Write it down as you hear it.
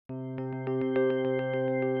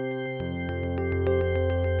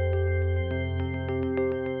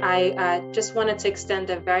I just wanted to extend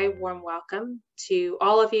a very warm welcome to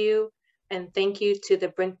all of you, and thank you to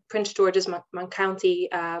the Prince George's County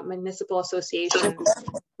Municipal Association.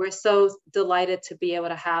 We're so delighted to be able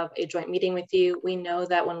to have a joint meeting with you. We know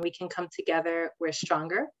that when we can come together, we're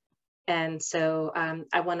stronger. And so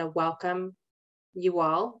I want to welcome you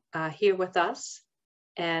all here with us,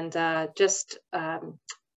 and just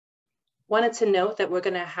wanted to note that we're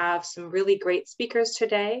going to have some really great speakers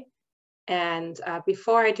today. And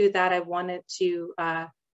before I do that, I wanted to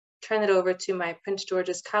turn it over to my Prince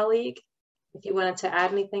George's colleague, if you wanted to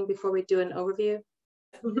add anything before we do an overview.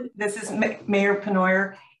 This is Mayor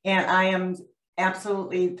Penoyer, and I am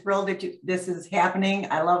absolutely thrilled that this is happening.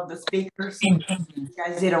 I love the speakers. You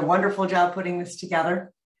guys did a wonderful job putting this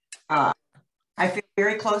together. I feel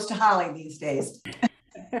very close to Holly these days.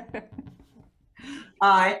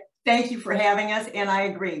 Thank you for having us, and I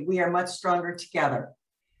agree, we are much stronger together.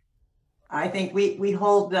 I think we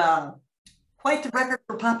hold quite the record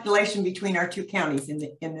for population between our two counties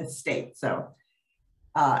in this state. So,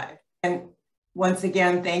 and once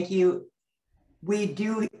again, thank you.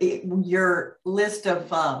 Your list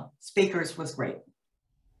of speakers was great,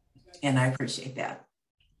 and I appreciate that.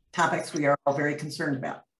 Topics we are all very concerned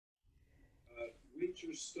about.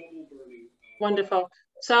 Wonderful.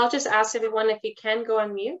 So I'll just ask everyone if you can go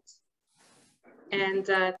on mute. And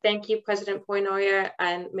thank you, President Penoyer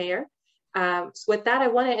and Mayor. So with that, I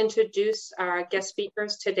want to introduce our guest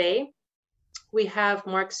speakers today. We have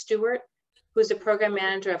Mark Stewart, who's the Program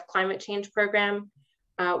Manager of Climate Change Program.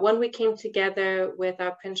 When we came together with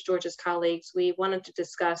our Prince George's colleagues, we wanted to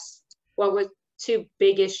discuss what were two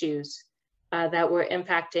big issues that were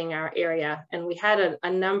impacting our area. And we had a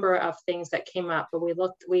number of things that came up, but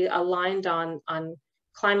we aligned on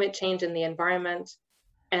climate change and the environment,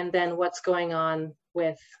 and then what's going on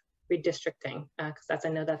with redistricting, because I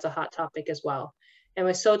know that's a hot topic as well. And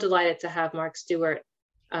we're so delighted to have Mark Stewart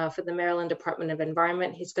for the Maryland Department of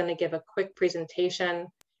Environment. He's going to give a quick presentation,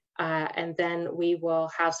 and then we will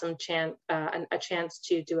have a chance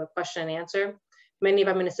to do a question and answer. Many of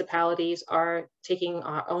our municipalities are taking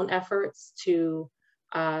our own efforts to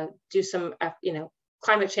do some,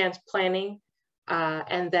 climate change planning,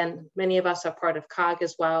 and then many of us are part of COG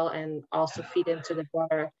as well, and also feed into the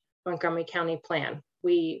broader Montgomery County plan.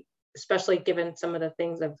 We, especially given some of the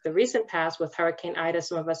things of the recent past with Hurricane Ida,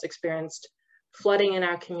 some of us experienced flooding in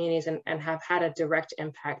our communities and have had a direct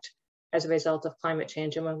impact as a result of climate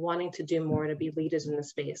change, and we're wanting to do more to be leaders in the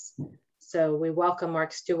space. So we welcome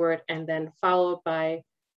Mark Stewart, and then followed by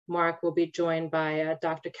Mark, will be joined by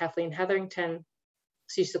Dr. Kathleen Hetherington.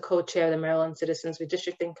 She's the co-chair of the Maryland Citizens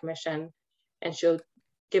Redistricting Commission, and she'll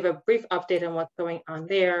give a brief update on what's going on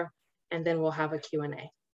there, and then we'll have a Q&A.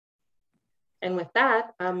 And with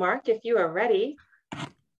that, Mark, if you are ready.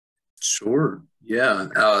 Sure, yeah,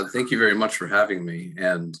 thank you very much for having me.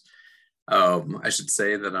 And I should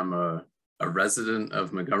say that I'm a resident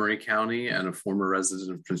of Montgomery County and a former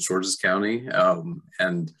resident of Prince George's County.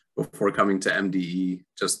 And before coming to MDE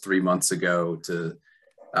just 3 months ago,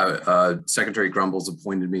 Secretary Grumbles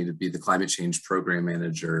appointed me to be the Climate Change Program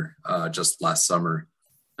Manager just last summer.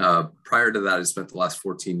 Prior to that, I spent the last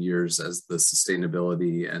 14 years as the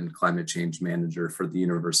Sustainability and Climate Change Manager for the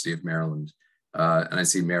University of Maryland. And I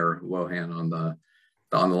see Mayor Wohan on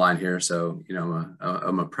the line here. So,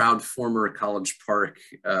 I'm a proud former College Park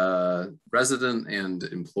resident and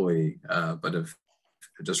employee, but have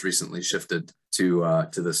just recently shifted to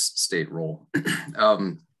this state role.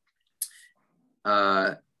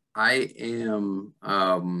 I am,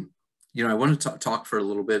 I want to talk for a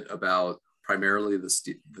little bit about primarily the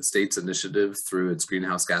state's initiative through its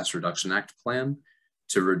Greenhouse Gas Reduction Act plan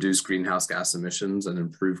to reduce greenhouse gas emissions and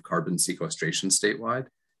improve carbon sequestration statewide.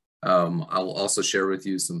 I'll also share with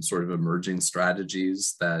you some sort of emerging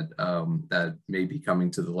strategies that may be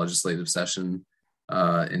coming to the legislative session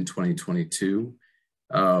in 2022.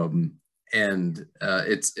 And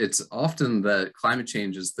it's often that climate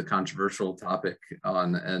change is the controversial topic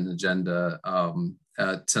on an agenda.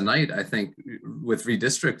 Tonight, I think with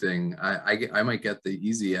redistricting, I might get the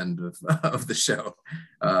easy end of the show.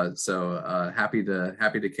 So happy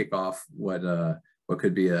to kick off what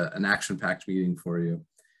could be an action-packed meeting for you.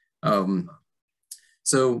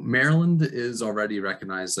 So Maryland is already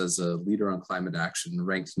recognized as a leader on climate action,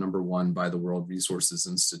 ranked #1 by the World Resources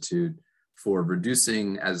Institute for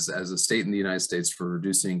reducing, as a state in the United States, for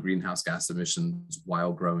reducing greenhouse gas emissions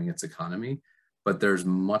while growing its economy. But there's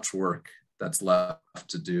much work that's left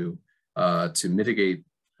to do to mitigate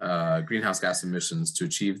greenhouse gas emissions, to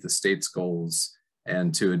achieve the state's goals,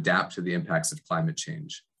 and to adapt to the impacts of climate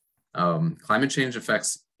change. Climate change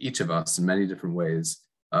affects each of us in many different ways,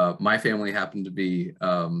 My family happened to be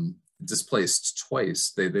displaced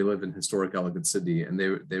twice. They live in historic Ellicott City, and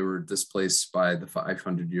they were displaced by the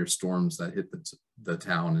 500-year storms that hit the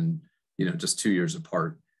town, and just 2 years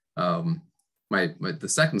apart. The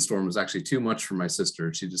second storm was actually too much for my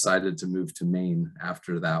sister. She decided to move to Maine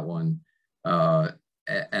after that one.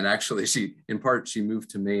 And actually, she moved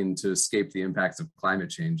to Maine to escape the impacts of climate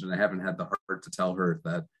change. And I haven't had the heart to tell her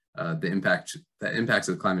that the impacts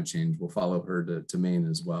of climate change will follow her to Maine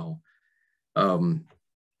as well.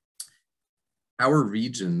 Our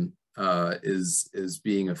region is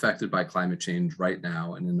being affected by climate change right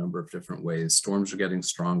now in a number of different ways. Storms are getting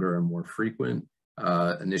stronger and more frequent,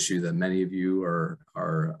 an issue that many of you are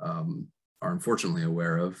unfortunately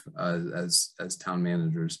aware of as town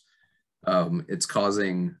managers. It's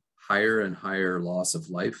causing higher and higher loss of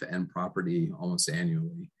life and property almost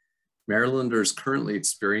annually. Marylanders currently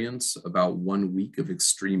experience about 1 week of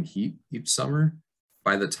extreme heat each summer.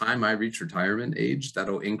 By the time I reach retirement age,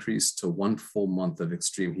 that'll increase to 1 full month of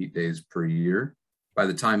extreme heat days per year. By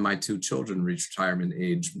the time my 2 children reach retirement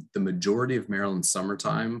age, the majority of Maryland's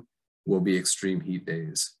summertime will be extreme heat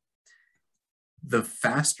days. The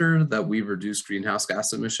faster that we reduce greenhouse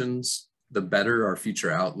gas emissions, the better our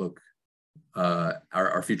future outlook,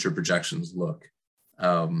 our future projections look.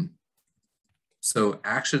 So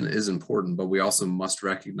action is important, but we also must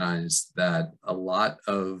recognize that a lot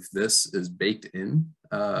of this is baked in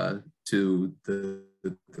to the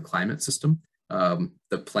climate system.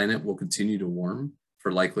 The planet will continue to warm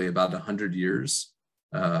for likely about 100 years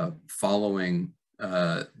following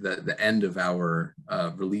the end of our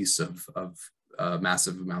release of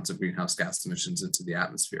massive amounts of greenhouse gas emissions into the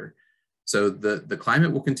atmosphere. So the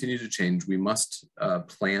climate will continue to change. We must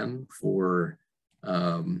plan for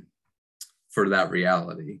that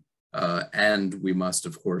reality. And we must,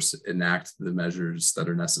 of course, enact the measures that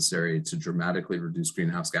are necessary to dramatically reduce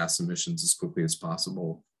greenhouse gas emissions as quickly as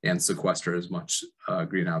possible and sequester as much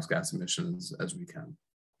greenhouse gas emissions as we can.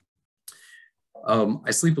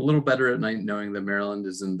 I sleep a little better at night knowing that Maryland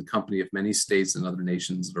is in the company of many states and other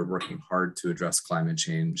nations that are working hard to address climate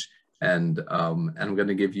change. And I'm going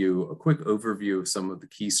to give you a quick overview of some of the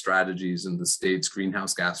key strategies in the state's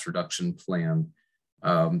greenhouse gas reduction plan.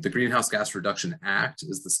 The Greenhouse Gas Reduction Act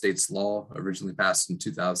is the state's law, originally passed in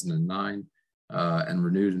 2009 and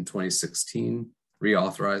renewed in 2016,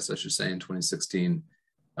 reauthorized, I should say, in 2016,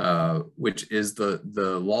 which is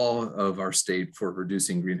the law of our state for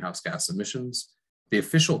reducing greenhouse gas emissions. The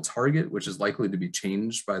official target, which is likely to be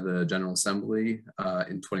changed by the General Assembly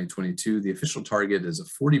in 2022, the official target is a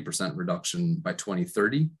 40% reduction by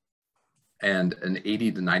 2030 and an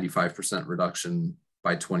 80 to 95% reduction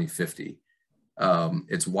by 2050.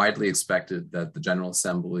 It's widely expected that the General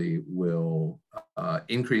Assembly will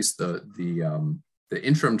increase the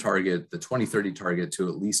interim target, the 2030 target, to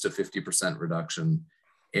at least a 50% reduction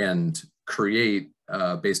and create,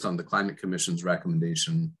 based on the Climate Commission's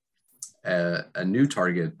recommendation, a new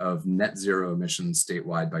target of net zero emissions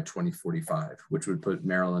statewide by 2045, which would put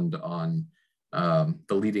Maryland on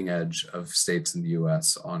the leading edge of states in the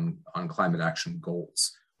US on climate action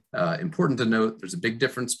goals. Important to note, there's a big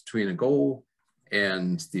difference between a goal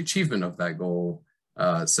and the achievement of that goal.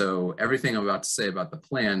 So everything I'm about to say about the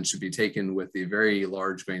plan should be taken with a very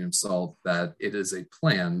large grain of salt, that it is a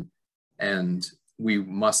plan and we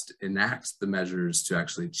must enact the measures to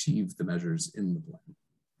actually achieve the measures in the plan.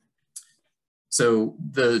 So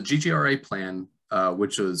the GGRA plan,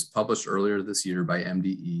 which was published earlier this year by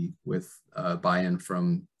MDE with buy-in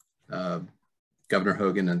from Governor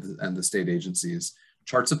Hogan and the state agencies,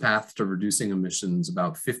 charts a path to reducing emissions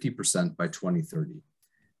about 50% by 2030,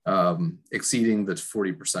 exceeding the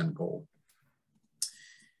 40% goal.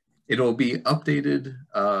 It'll be updated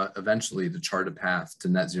eventually to chart a path to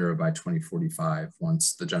net zero by 2045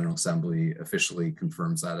 once the General Assembly officially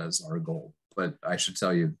confirms that as our goal. But I should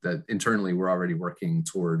tell you that internally we're already working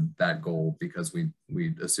toward that goal because we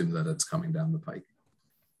assume that it's coming down the pike.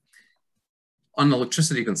 On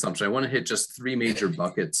electricity consumption, I want to hit just 3 major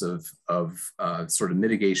buckets of sort of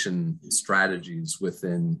mitigation strategies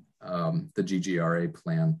within the GGRA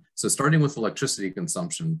plan. So starting with electricity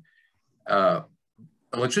consumption,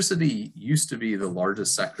 electricity used to be the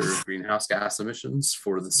largest sector of greenhouse gas emissions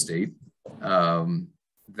for the state.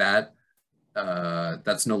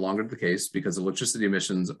 That's no longer the case because electricity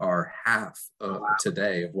emissions are half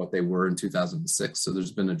today of what they were in 2006. So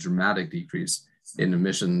there's been a dramatic decrease in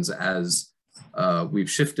emissions as we've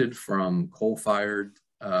shifted from coal-fired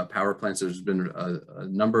power plants. There's been a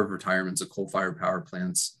number of retirements of coal-fired power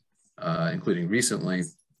plants, including recently,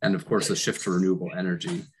 and of course, a shift to renewable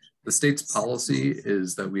energy. The state's policy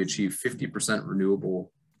is that we achieve 50%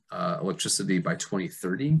 renewable electricity by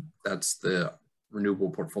 2030. That's the Renewable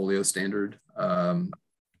Portfolio Standard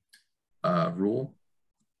rule.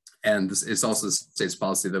 And this is also the state's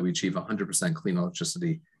policy that we achieve 100% clean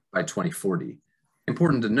electricity by 2040.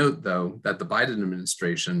 Important to note, though, that the Biden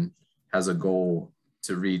administration has a goal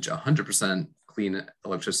to reach 100% clean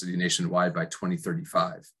electricity nationwide by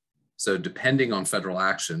 2035. So depending on federal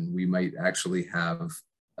action, we might actually have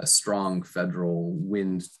a strong federal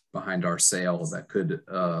wind behind our sail that could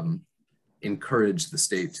encourage the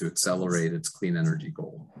state to accelerate its clean energy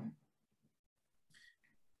goal.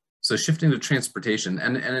 So shifting to transportation,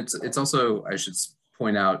 and it's also, I should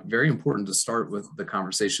point out, very important to start with the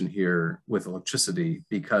conversation here with electricity,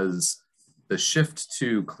 because the shift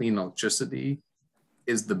to clean electricity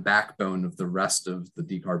is the backbone of the rest of the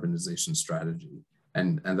decarbonization strategy.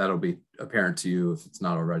 And that'll be apparent to you if it's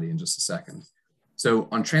not already in just a second. So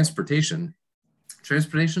on transportation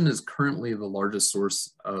is currently the largest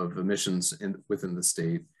source of emissions within the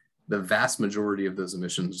state. The vast majority of those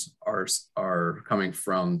emissions are coming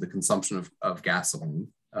from the consumption of gasoline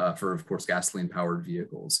for, of course, gasoline-powered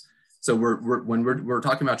vehicles. So when we're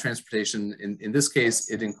talking about transportation, in this case,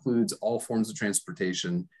 it includes all forms of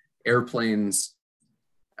transportation, airplanes,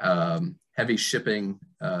 heavy shipping,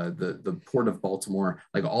 the Port of Baltimore,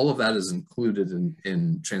 like all of that is included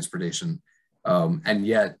in transportation. And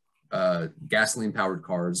yet, gasoline-powered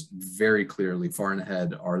cars very clearly, far and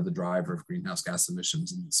ahead, are the driver of greenhouse gas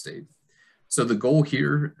emissions in the state. So the goal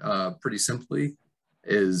here, pretty simply,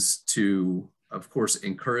 is to, of course,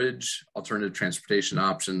 encourage alternative transportation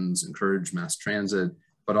options, encourage mass transit,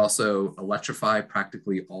 but also electrify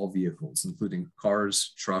practically all vehicles, including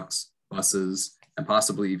cars, trucks, buses, and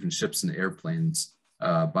possibly even ships and airplanes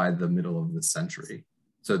by the middle of this century.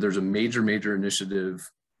 So there's a major initiative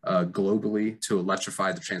globally to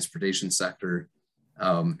electrify the transportation sector.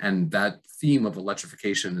 And that theme of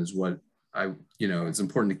electrification is what it's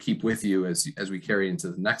important to keep with you as we carry into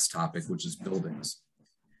the next topic, which is buildings.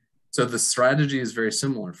 So the strategy is very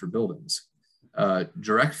similar for buildings.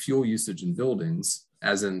 Direct fuel usage in buildings,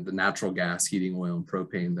 as in the natural gas, heating oil, and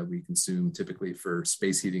propane that we consume typically for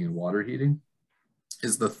space heating and water heating,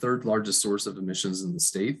 is the third largest source of emissions in the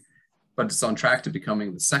state, but it's on track to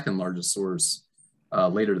becoming the second largest source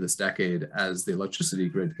later this decade as the electricity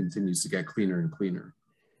grid continues to get cleaner and cleaner.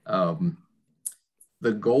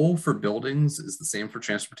 The goal for buildings is the same for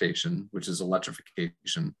transportation, which is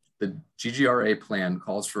electrification. The GGRA plan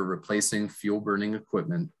calls for replacing fuel burning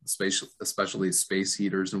equipment, especially space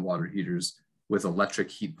heaters and water heaters, with electric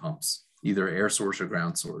heat pumps, either air source or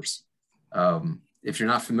ground source. If you're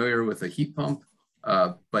not familiar with a heat pump,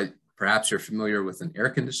 but perhaps you're familiar with an air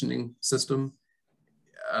conditioning system,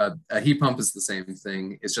 a heat pump is the same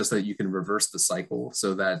thing. It's just that you can reverse the cycle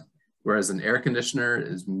so that whereas an air conditioner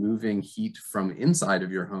is moving heat from inside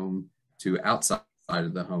of your home to outside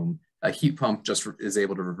of the home, a heat pump just is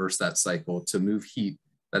able to reverse that cycle to move heat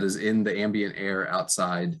that is in the ambient air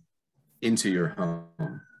outside into your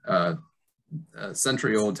home.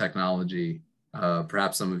 Century-old technology.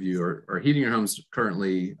 Perhaps some of you are heating your homes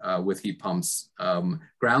currently with heat pumps.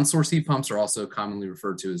 Ground source heat pumps are also commonly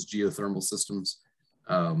referred to as geothermal systems.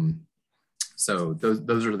 So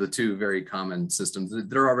those are the two very common systems.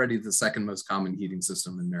 They're already the second most common heating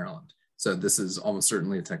system in Maryland. So this is almost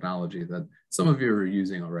certainly a technology that some of you are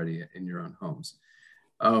using already in your own homes.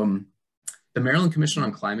 The Maryland Commission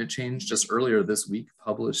on Climate Change just earlier this week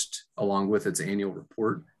published, along with its annual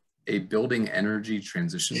report, a building energy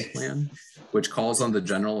transition plan, which calls on the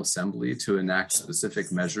General Assembly to enact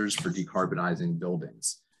specific measures for decarbonizing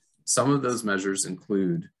buildings. Some of those measures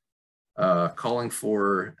include calling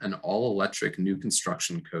for an all-electric new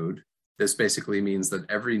construction code. This basically means that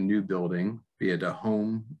every new building, be it a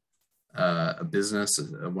home, a business,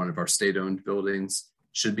 one of our state-owned buildings,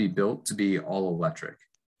 should be built to be all electric.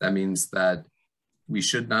 That means that we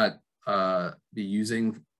should not be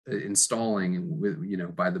installing,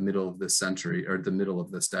 by the middle of this century or the middle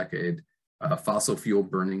of this decade, fossil fuel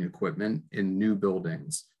burning equipment in new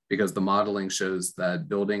buildings, because the modeling shows that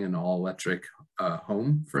building an all-electric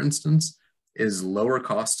home, for instance, is lower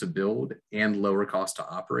cost to build and lower cost to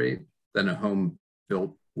operate than a home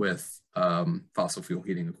built with fossil fuel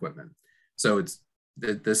heating equipment. So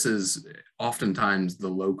this is oftentimes the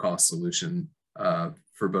low-cost solution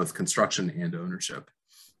for both construction and ownership.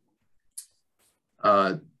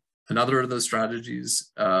 Another of those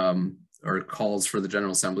strategies or calls for the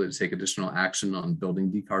General Assembly to take additional action on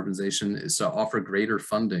building decarbonization is to offer greater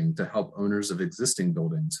funding to help owners of existing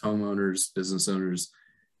buildings, homeowners, business owners,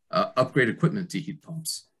 upgrade equipment to heat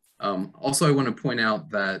pumps. Also, I want to point out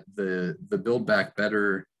that the Build Back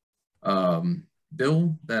Better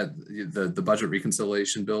bill that the budget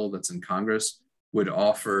reconciliation bill that's in Congress would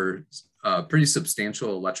offer pretty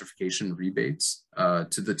substantial electrification rebates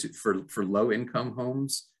for low income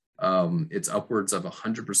homes. It's upwards of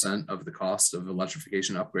 100% of the cost of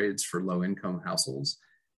electrification upgrades for low income households.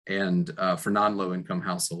 And for non-low income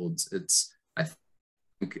households, it's, I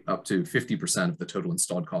think, up to 50% of the total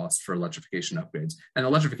installed cost for electrification upgrades. And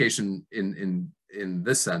electrification in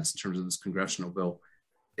this sense, in terms of this congressional bill,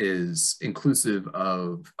 is inclusive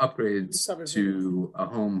of upgrades to a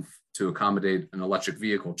home to accommodate an electric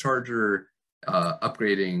vehicle charger,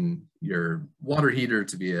 upgrading your water heater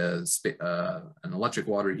to be an electric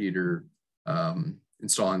water heater,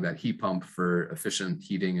 installing that heat pump for efficient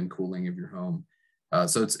heating and cooling of your home.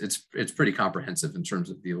 So it's pretty comprehensive in terms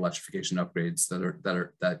of the electrification upgrades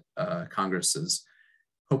that Congress is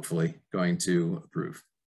hopefully going to approve.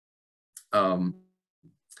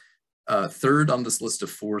 Third on this list of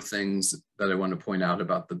 4 things that I want to point out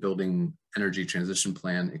about the Building Energy Transition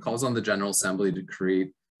Plan, it calls on the General Assembly to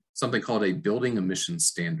create something called a building emissions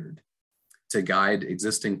standard to guide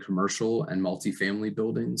existing commercial and multifamily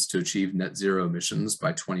buildings to achieve net zero emissions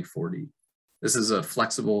by 2040. This is a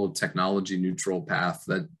flexible, technology neutral path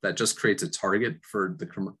that just creates a target for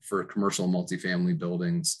commercial and multifamily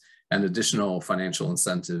buildings and additional financial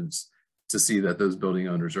incentives to see that those building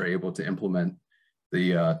owners are able to implement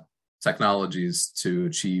the technologies to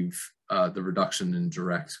achieve the reduction in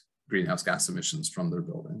direct greenhouse gas emissions from their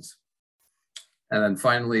buildings. And then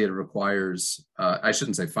finally, it requires, I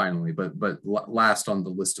shouldn't say finally, but last on the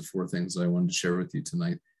list of 4 things that I wanted to share with you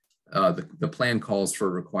tonight, the plan calls for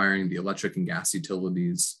requiring the electric and gas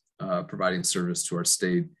utilities providing service to our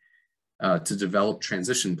state to develop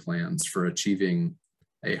transition plans for achieving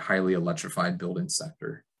a highly electrified building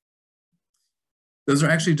sector. Those are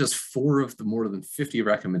actually just 4 of the more than 50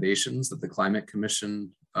 recommendations that the Climate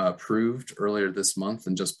Commission approved earlier this month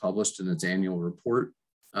and just published in its annual report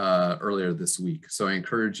earlier this week. So I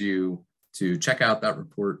encourage you to check out that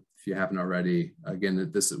report if you haven't already.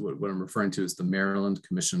 Again, this is what I'm referring to is the Maryland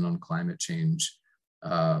Commission on Climate Change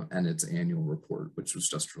and its annual report, which was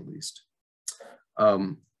just released.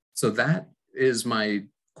 So that is my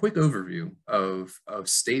quick overview of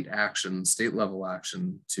state action, state level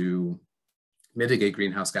action to mitigate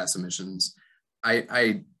greenhouse gas emissions.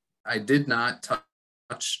 I did not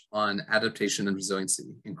touch on adaptation and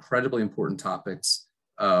resiliency, incredibly important topics.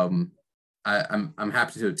 I'm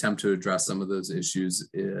happy to attempt to address some of those issues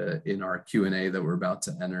in our Q&A that we're about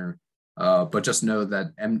to enter. But just know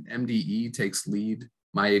that MDE takes lead,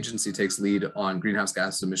 my agency takes lead on greenhouse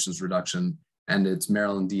gas emissions reduction, and it's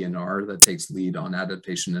Maryland DNR that takes lead on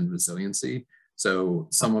adaptation and resiliency. So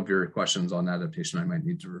some of your questions on adaptation, I might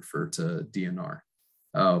need to refer to DNR.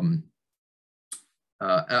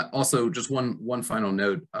 Also, just one final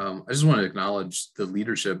note, I just want to acknowledge the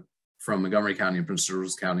leadership from Montgomery County and Prince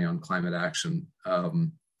George's County on climate action. The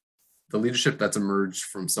leadership that's emerged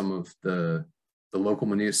from some of the local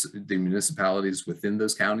municipalities within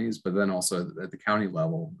those counties, but then also at the county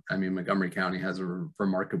level. I mean, Montgomery County has a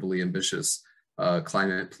remarkably ambitious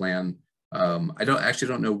climate plan. I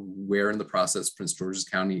don't know where in the process Prince George's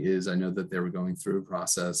County is. I know that they were going through a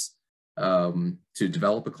process to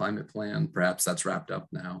develop a climate plan. Perhaps that's wrapped up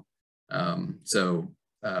now.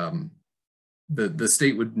 The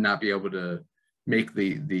state would not be able to make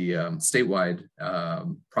the statewide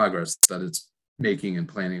progress that it's making and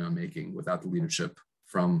planning on making without the leadership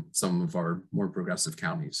from some of our more progressive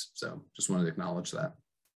counties. So just wanted to acknowledge that.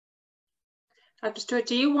 Dr. Stewart,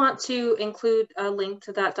 do you want to include a link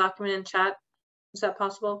to that document in chat? Is that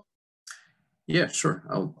possible? Yeah, sure.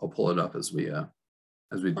 I'll pull it up as we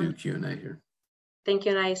do Q&A here. Thank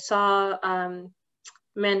you. And I saw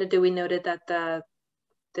Amanda Dewey noted that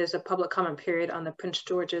there's a public comment period on the Prince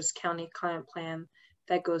George's County Climate Plan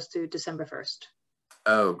that goes through December 1st.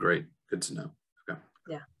 Oh, great. Good to know. Okay.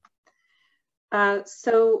 Yeah.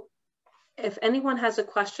 So if anyone has a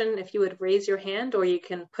question, if you would raise your hand, or you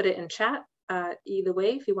can put it in chat. Either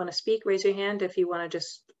way, if you want to speak, raise your hand. If you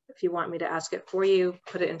want me to ask it for you,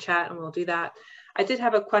 put it in chat and we'll do that. I did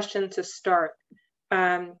have a question to start.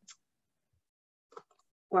 Well,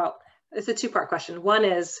 it's a 2-part question. One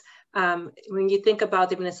is, when you think about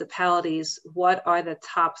the municipalities, what are the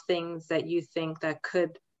top things that you think that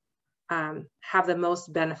could have the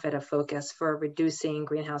most benefit of focus for reducing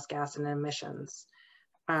greenhouse gas and emissions?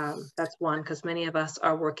 That's one, because many of us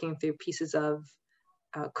are working through pieces of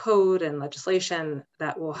code and legislation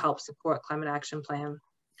that will help support climate action plan.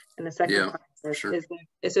 And the second part is, sure.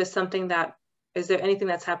 Is there anything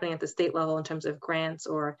that's happening at the state level in terms of grants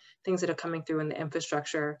or things that are coming through in the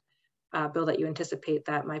infrastructure bill that you anticipate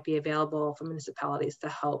that might be available for municipalities to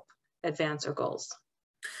help advance our goals?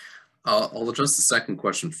 I'll address the second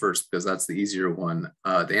question first because that's the easier one.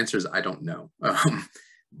 The answer is I don't know,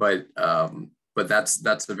 but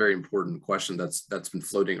that's a very important question that's been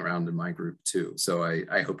floating around in my group too. So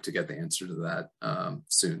I hope to get the answer to that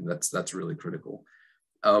soon. That's really critical.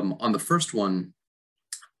 On the first one,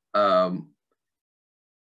 again,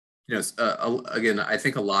 I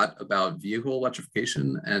think a lot about vehicle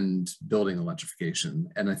electrification and building electrification,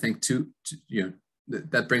 and I think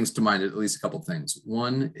that brings to mind at least a couple of things.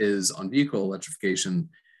 One is on vehicle electrification,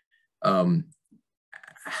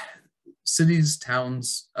 cities,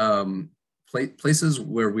 towns, places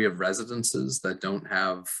where we have residences that don't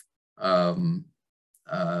have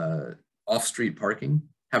off-street parking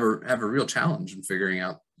have a real challenge in figuring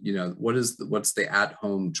out, what's the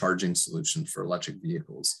at-home charging solution for electric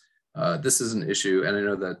vehicles. This is an issue, and I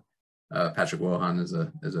know that Patrick Wohan is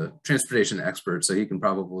a transportation expert, so he can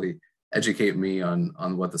probably educate me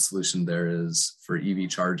on what the solution there is for EV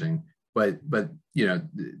charging. But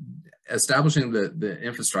establishing the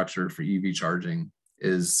infrastructure for EV charging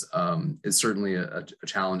is certainly a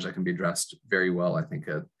challenge that can be addressed very well, I think,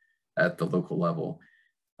 at the local level.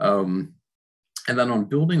 And then on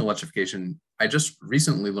building electrification, I just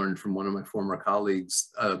recently learned from one of my former colleagues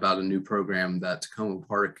about a new program that Tacoma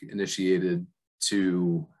Park initiated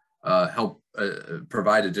to help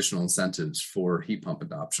provide additional incentives for heat pump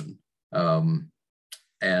adoption.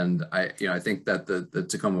 And I think that the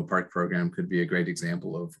Tacoma Park program could be a great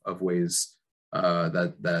example of ways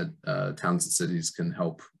that towns and cities can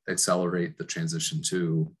help accelerate the transition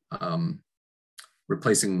to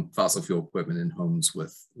replacing fossil fuel equipment in homes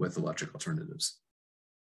with electric alternatives.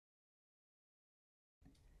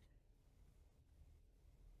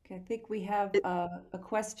 Okay, I think we have a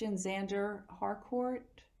question. Xander Harcourt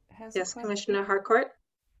has Yes, a question. Commissioner Harcourt.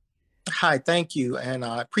 Hi, thank you, and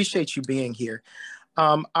I appreciate you being here.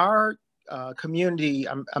 Our community,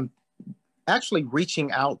 I'm actually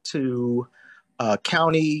reaching out to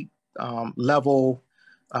county level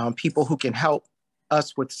people who can help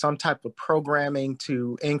us with some type of programming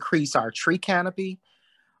to increase our tree canopy,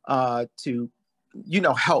 to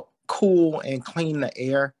help cool and clean the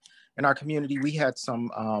air in our community. We had some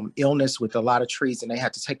illness with a lot of trees and they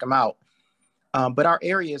had to take them out. But our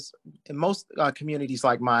areas, in most communities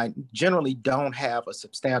like mine, generally don't have a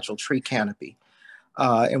substantial tree canopy.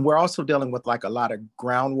 And we're also dealing with like a lot of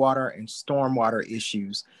groundwater and stormwater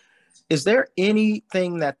issues. Is there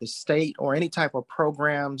anything that the state or any type of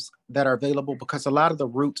programs that are available? Because a lot of the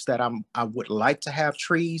routes that I would like to have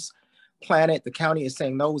trees planted, the county is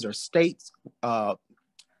saying those are state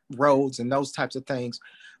roads and those types of things.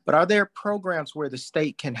 But are there programs where the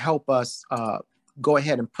state can help us go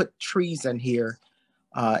ahead and put trees in here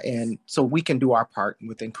and so we can do our part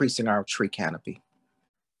with increasing our tree canopy?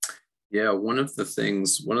 Yeah, one of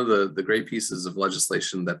the great pieces of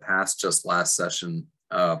legislation that passed just last session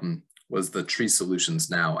was the Tree Solutions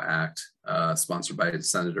Now Act, sponsored by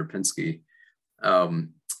Senator Pinsky,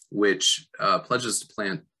 which pledges to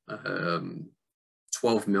plant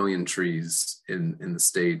 12 million trees in the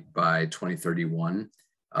state by 2031.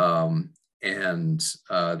 And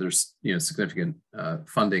there's significant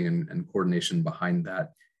funding and coordination behind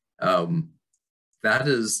that. That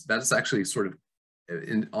is actually sort of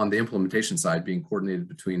on the implementation side being coordinated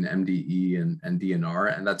between MDE and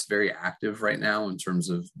DNR, and that's very active right now in terms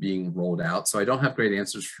of being rolled out. So I don't have great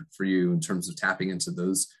answers for you in terms of tapping into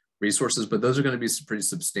those resources, but those are going to be some pretty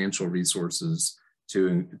substantial resources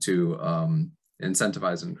to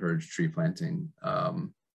incentivize and encourage tree planting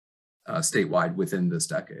statewide within this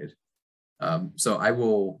decade.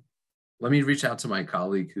 So let me reach out to my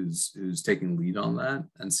colleague who's taking lead on that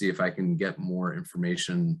and see if I can get more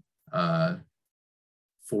information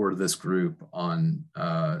for this group on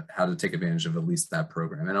how to take advantage of at least that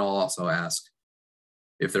program. And I'll also ask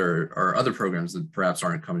if there are other programs that perhaps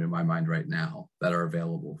aren't coming to my mind right now that are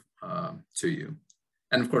available to you.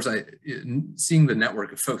 And of course, seeing the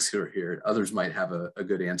network of folks who are here, others might have a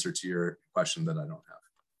good answer to your question that I don't have.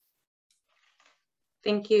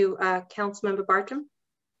 Thank you. Councilmember Bartram.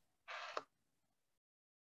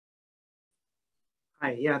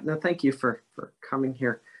 Hi, yeah, no, thank you for coming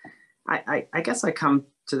here. I guess I come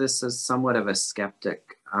to this as somewhat of a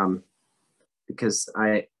skeptic because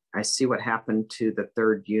I see what happened to the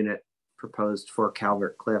third unit proposed for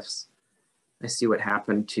Calvert Cliffs. I see what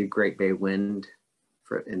happened to Great Bay Wind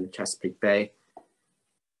in the Chesapeake Bay.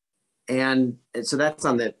 And so that's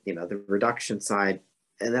on the, the reduction side.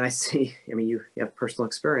 And then I see, you have personal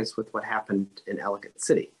experience with what happened in Ellicott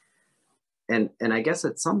City. And I guess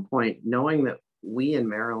at some point, knowing that we in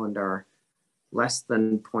Maryland are less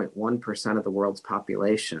than 0.1% of the world's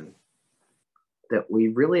population, that we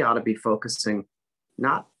really ought to be focusing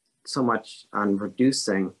not so much on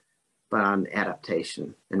reducing, but on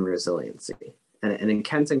adaptation and resiliency. And in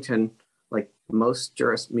Kensington, like most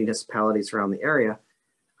municipalities around the area,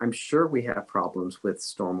 I'm sure we have problems with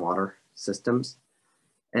stormwater systems.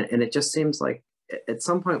 And it just seems like at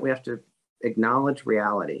some point we have to acknowledge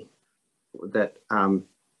reality that,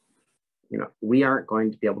 you know, we aren't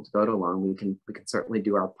going to be able to vote alone. We can certainly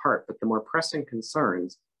do our part, but the more pressing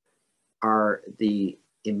concerns are the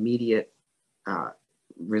immediate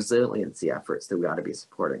resiliency efforts that we ought to be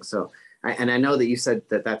supporting. So, and I know that you said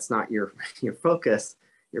that that's not your focus.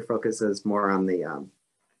 Your focus is more on the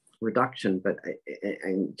reduction, but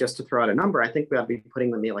and just to throw out a number, I think we ought to be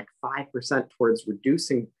putting them like 5% towards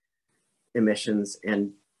reducing emissions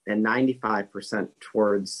and 95%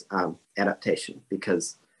 towards adaptation,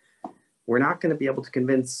 because we're not going to be able to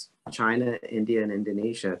convince China, India, and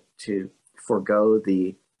Indonesia to forego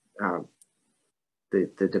the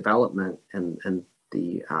development and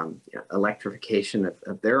the electrification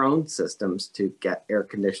of their own systems to get air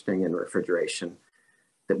conditioning and refrigeration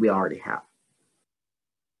that we already have.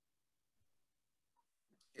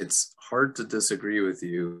 It's hard to disagree with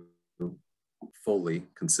you fully,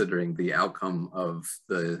 considering the outcome of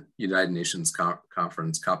the United Nations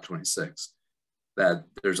conference, COP26, that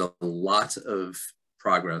there's a lot of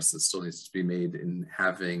progress that still needs to be made in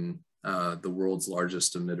having the world's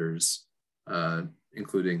largest emitters,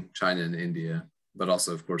 including China and India, but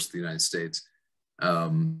also, of course, the United States,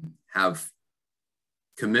 have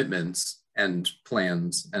commitments and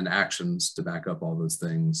plans and actions to back up all those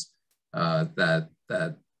things that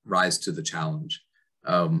rise to the challenge.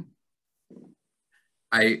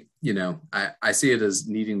 I see it as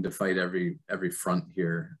needing to fight every front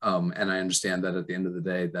here, and I understand that at the end of the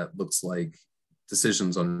day, that looks like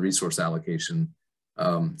decisions on resource allocation.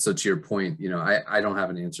 So to your point, I don't have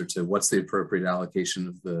an answer to what's the appropriate allocation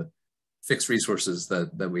of the fixed resources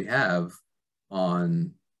that we have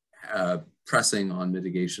on pressing on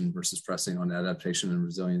mitigation versus pressing on adaptation and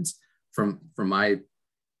resilience. From my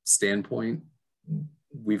standpoint,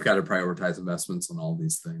 we've got to prioritize investments on all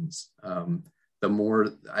these things. The more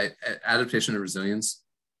adaptation and resilience,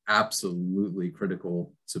 absolutely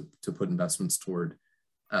critical to put investments toward.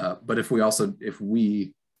 But if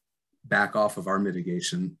we back off of our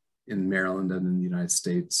mitigation in Maryland and in the United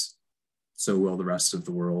States, so will the rest of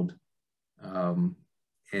the world.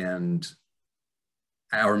 And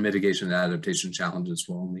our mitigation and adaptation challenges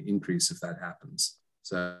will only increase if that happens.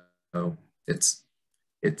 So it's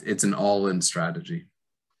an all-in strategy.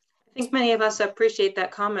 I think many of us appreciate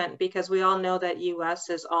that comment because we all know that US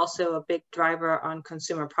is also a big driver on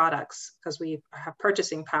consumer products because we have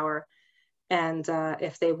purchasing power. And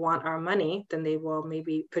if they want our money, then they will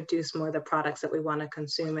maybe produce more of the products that we want to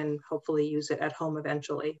consume and hopefully use it at home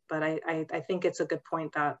eventually. But I think it's a good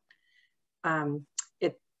point that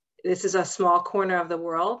this is a small corner of the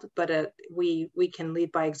world, but we can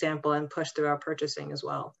lead by example and push through our purchasing as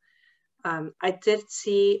well. I did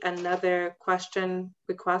see another question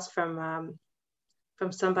request from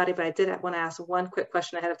somebody, but I did want to ask one quick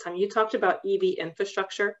question ahead of time. You talked about EV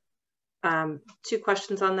infrastructure. Two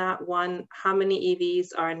questions on that. One, how many EVs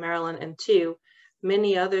are in Maryland? And two,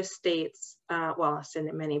 many other states, well, I say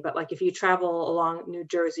many, but like if you travel along New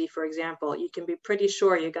Jersey, for example, you can be pretty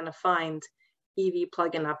sure you're going to find EV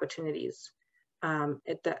plug-in opportunities.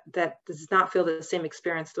 That does not feel the same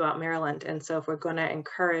experience throughout Maryland. And so if we're going to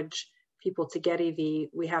encourage people to get EV,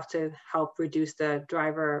 we have to help reduce the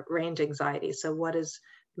driver range anxiety. So what is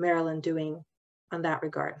Maryland doing on that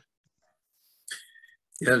regard?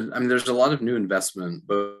 Yeah, I mean, there's a lot of new investment,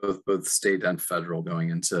 both state and federal,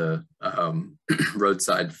 going into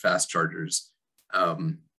roadside fast chargers.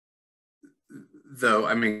 Though,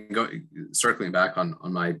 I mean, circling back on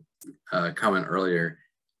my comment earlier,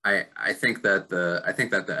 I think that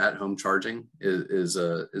the at-home charging is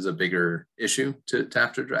a bigger issue to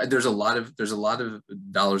have to address. There's a lot of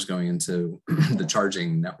dollars going into the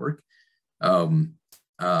charging network,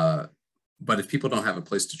 but if people don't have a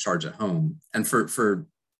place to charge at home, and for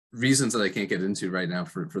reasons that I can't get into right now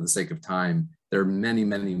for the sake of time, there are many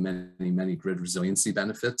grid resiliency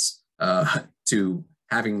benefits to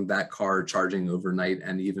having that car charging overnight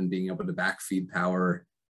and even being able to backfeed power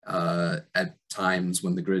at times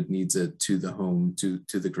when the grid needs it to the home, to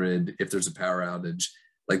the grid if there's a power outage.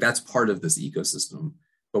 Like, that's part of this ecosystem,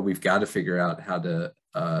 but we've got to figure out how to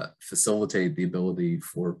facilitate the ability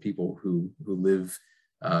for people who live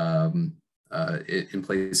in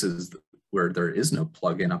places where there is no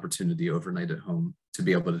plug-in opportunity overnight at home to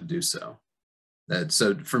be able to do so.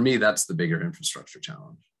 So for me, that's the bigger infrastructure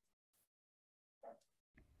challenge.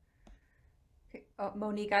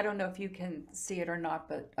 Monique, I don't know if you can see it or not,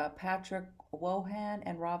 but Patrick Wohan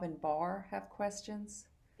and Robin Barr have questions.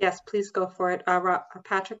 Yes, please go for it.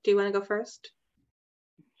 Patrick, do you want to go first?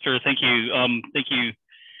 Sure, thank you. Thank you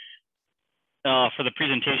for the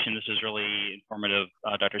presentation. This is really informative,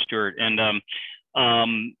 Dr. Stewart. And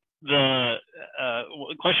the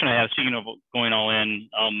question I have, speaking of going all in,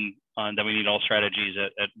 that we need all strategies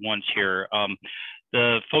at once here.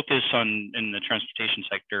 The focus in the transportation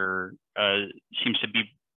sector seems to be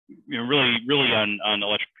really on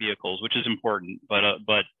electric vehicles, which is important, but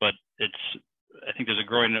it's, I think there's a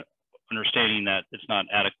growing understanding that it's not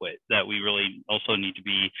adequate, that we really also need to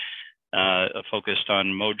be focused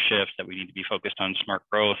on mode shift, that we need to be focused on smart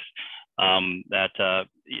growth, that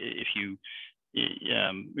if you,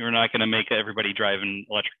 we're not going to make everybody drive an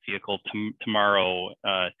electric vehicle tomorrow,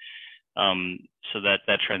 so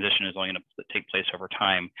that transition is only going to take place over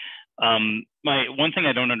time. One thing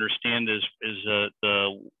I don't understand is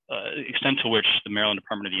the extent to which the Maryland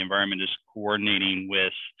Department of the Environment is coordinating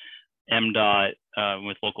with MDOT,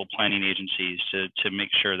 with local planning agencies to make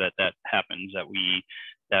sure that that happens,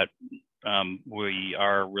 that we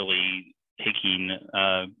are really taking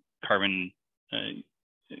carbon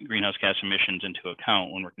greenhouse gas emissions into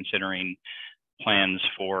account when we're considering plans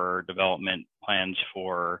for development, plans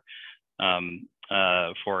for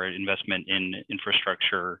investment in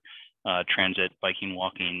infrastructure, transit, biking,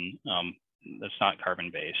 walking, that's not carbon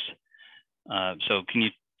based. So can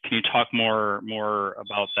you talk more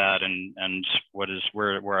about that, and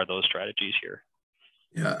where are those strategies here?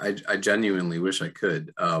 Yeah, I genuinely wish I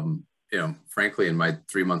could. Frankly, in my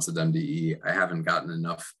 3 months at MDE, I haven't gotten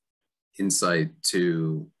enough insight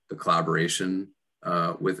to the collaboration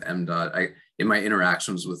with MDOT. In my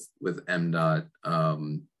interactions with MDOT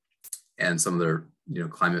and some of their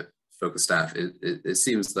climate focused staff, it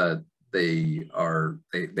seems that they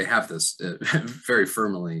have this very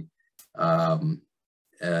firmly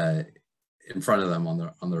in front of them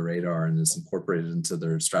on their radar, and is incorporated into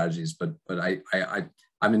their strategies. But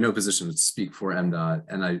I'm in no position to speak for MDOT,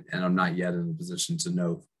 and I'm not yet in a position to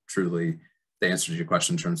know truly the answer to your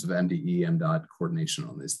question in terms of MDE, MDOT coordination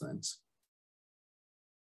on these things.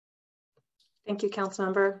 Thank you,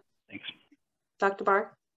 Councilmember. Thanks. Dr.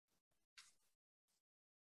 Barr?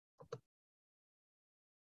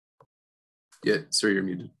 Yeah, sir, you're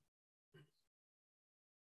muted.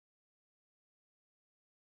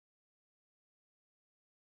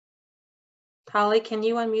 Holly, can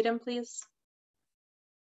you unmute him, please?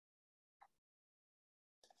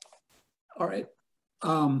 All right.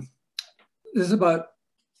 This is about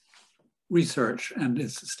research, and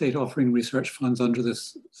is the state offering research funds under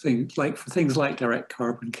this thing, like for things like direct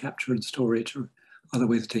carbon capture and storage, or other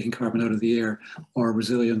ways of taking carbon out of the air, or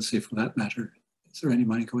resiliency for that matter? Is there any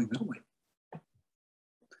money going that way?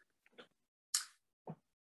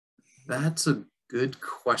 That's a good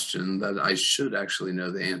question that I should actually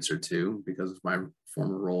know the answer to because of my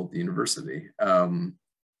former role at the university.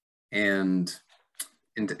 And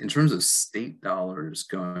in terms of state dollars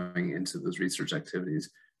going into those research activities,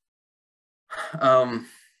 so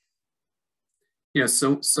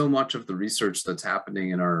much of the research that's happening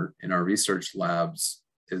in our research labs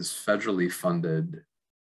is federally funded.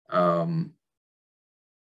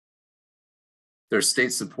 There's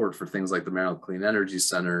state support for things like the Maryland Clean Energy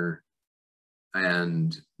Center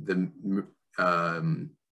and the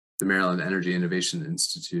Maryland Energy Innovation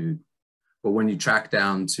Institute. But when you track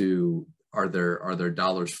down to are there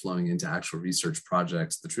dollars flowing into actual research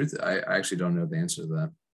projects, the truth, I actually don't know the answer to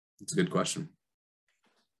that. It's a good question.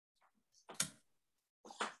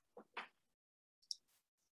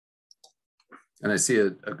 And I see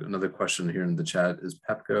another question here in the chat. Is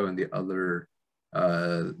PEPCO and the other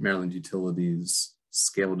Maryland utilities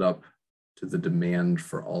scaled up to the demand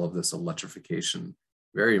for all of this electrification?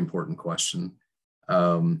 Very important question.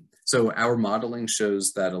 So our modeling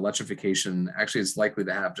shows that electrification actually is likely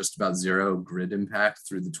to have just about zero grid impact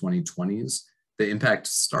through the 2020s. The impact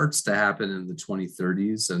starts to happen in the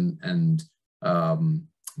 2030s, and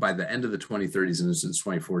by the end of the 2030s and into the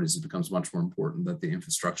 2040s, it becomes much more important that the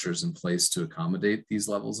infrastructure is in place to accommodate these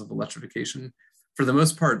levels of electrification. For the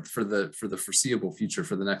most part, for the foreseeable future,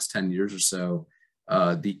 for the next 10 years or so,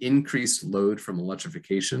 the increased load from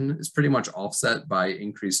electrification is pretty much offset by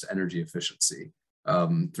increased energy efficiency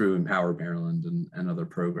through Empower Maryland and other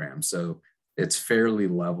programs. So it's fairly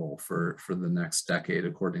level for the next decade,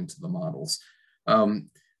 according to the models. PEPCO,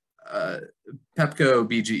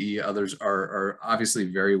 BGE, others are obviously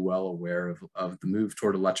very well aware of the move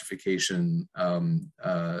toward electrification,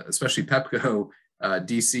 especially PEPCO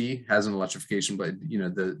DC has an electrification, but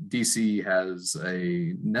the DC has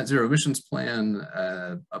a net zero emissions plan,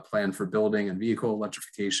 a plan for building and vehicle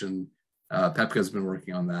electrification. PEPCO has been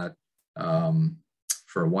working on that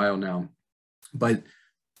for a while now. But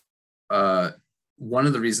one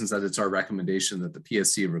of the reasons that it's our recommendation that the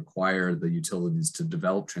PSC require the utilities to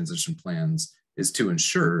develop transition plans is to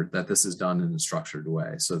ensure that this is done in a structured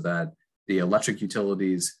way, so that the electric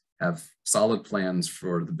utilities have solid plans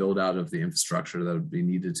for the build out of the infrastructure that would be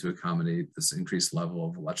needed to accommodate this increased level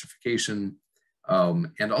of electrification.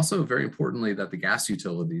 And also, very importantly, that the gas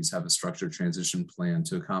utilities have a structured transition plan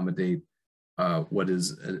to accommodate what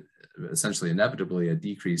is essentially inevitably a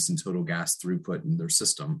decrease in total gas throughput in their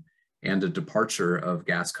system and a departure of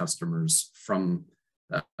gas customers from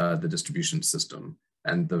the distribution system,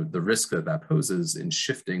 and the risk that that poses in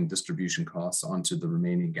shifting distribution costs onto the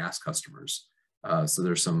remaining gas customers. So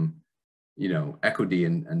there's some, equity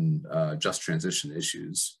and just transition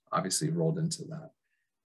issues obviously rolled into that.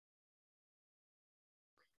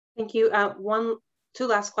 Thank you. Two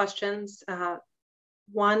last questions.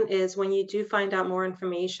 One is, when you do find out more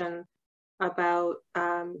information about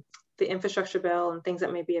the infrastructure bill and things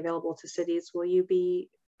that may be available to cities, will you be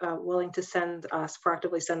willing to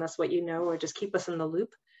proactively send us what you know, or just keep us in the loop?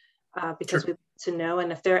 Because we want to know,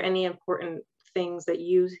 and if there are any important things that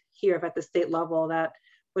you hear of at the state level that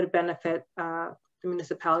would benefit the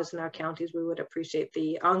municipalities in our counties, we would appreciate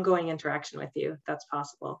the ongoing interaction with you, if that's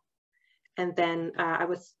possible. And then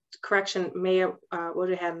Mayor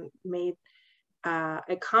Woodham made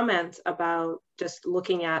a comment about just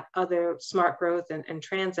looking at other smart growth and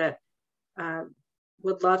transit.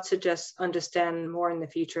 Would love to just understand more in the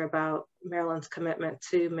future about Maryland's commitment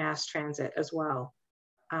to mass transit as well.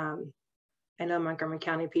 I know Montgomery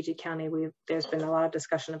County, PG County, there's been a lot of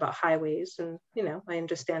discussion about highways, and I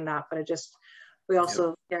understand that, but we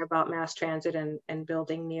also care about mass transit and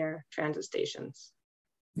building near transit stations.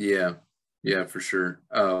 Yeah, for sure.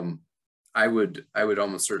 I would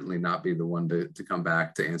almost certainly not be the one to come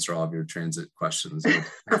back to answer all of your transit questions. It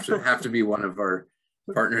would have to be one of our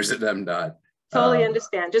partners at MDOT. Totally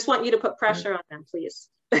understand. Just want you to put pressure on them, please.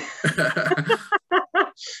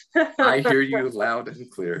 I hear you loud and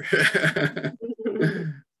clear.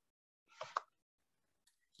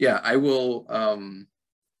 Yeah, I will.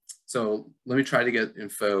 So let me try to get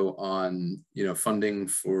info on, funding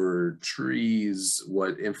for trees,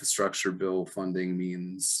 what infrastructure bill funding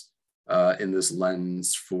means in this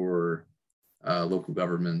lens for local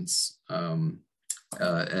governments. And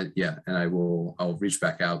I'll reach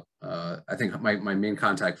back out. I think my main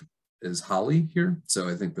contact is Holly here. So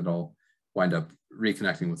I think that I'll wind up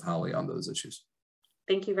reconnecting with Holly on those issues.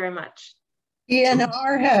 Thank you very much.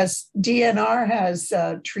 DNR has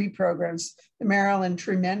tree programs, the Maryland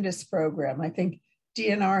Tremendous Program. I think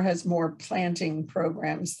DNR has more planting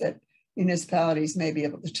programs that municipalities may be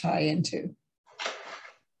able to tie into.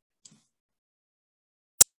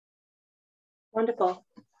 Wonderful.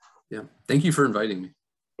 Yeah, thank you for inviting me.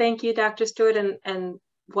 Thank you, Dr. Stewart, and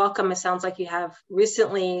welcome. It sounds like you have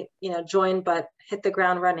recently, joined, but hit the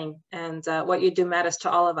ground running, and what you do matters to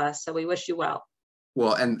all of us. So we wish you well.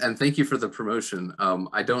 Well, and thank you for the promotion.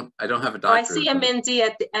 I don't have a doctorate. Oh, I see a MD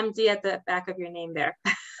at the back of your name there.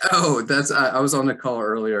 Oh, I was on the call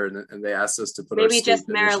earlier, and they asked us to put maybe our just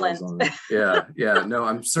Maryland. On it. Yeah. No,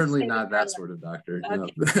 I'm certainly not that sort of doctor. Okay.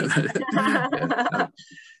 No.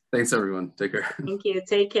 Thanks, everyone. Take care. Thank you.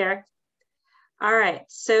 Take care. All right.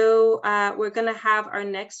 So we're going to have our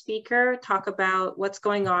next speaker talk about what's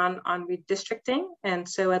going on redistricting. And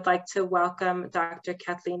so I'd like to welcome Dr.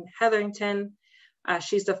 Kathleen Hetherington.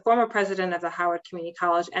 She's the former president of the Howard Community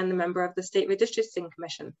College and the member of the State Redistricting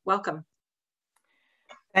Commission. Welcome.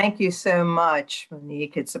 Thank you so much,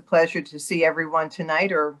 Monique. It's a pleasure to see everyone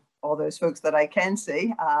tonight, or all those folks that I can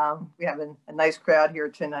see. We have a nice crowd here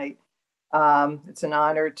tonight. It's an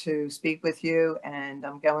honor to speak with you, and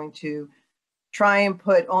I'm going to try and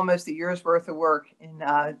put almost a year's worth of work in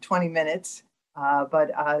 20 minutes.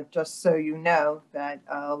 But just so you know that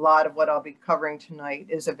a lot of what I'll be covering tonight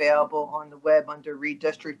is available on the web under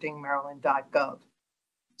redistrictingmaryland.gov.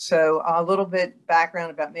 So a little bit background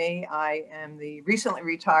about me. I am the recently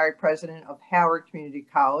retired president of Howard Community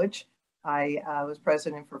College. I was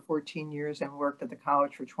president for 14 years and worked at the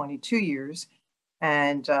college for 22 years.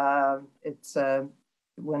 And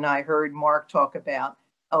when I heard Mark talk about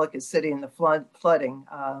Ellicott City and the flooding,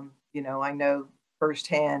 I know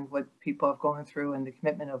firsthand what people have gone through and the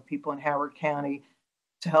commitment of people in Howard County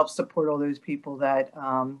to help support all those people that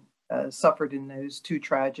suffered in those two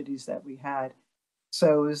tragedies that we had.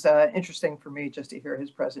 So it was interesting for me just to hear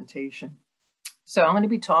his presentation. So I'm going to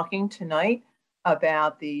be talking tonight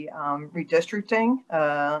about the redistricting,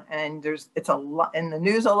 and it's a lot in the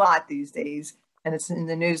news a lot these days, and it's in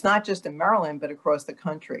the news not just in Maryland but across the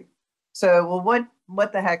country. So, well,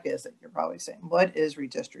 what the heck is it? You're probably saying, what is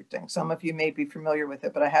redistricting? Some of you may be familiar with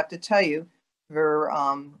it, but I have to tell you, for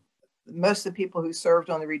most of the people who served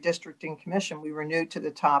on the Redistricting Commission, we were new to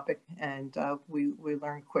the topic, and we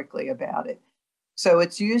learned quickly about it. So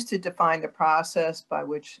it's used to define the process by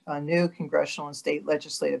which new congressional and state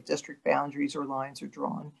legislative district boundaries or lines are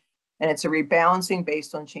drawn. And it's a rebalancing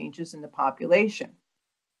based on changes in the population.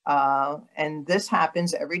 And this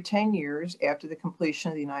happens every 10 years after the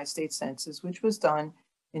completion of the United States Census, which was done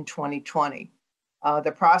in 2020.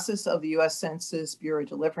 The process of the U.S. Census Bureau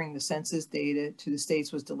delivering the census data to the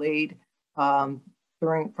states was delayed from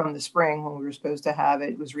the spring when we were supposed to have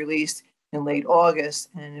it. It was released in late August,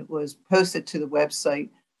 and it was posted to the website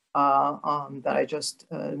that I just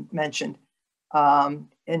mentioned.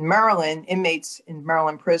 In Maryland, inmates in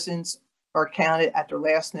Maryland prisons are counted at their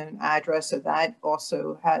last known address, so that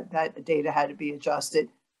also that data had to be adjusted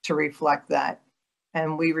to reflect that.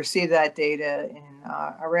 And we received that data in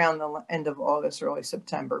around the end of August, early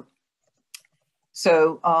September.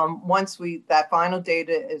 So once that final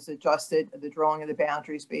data is adjusted, the drawing of the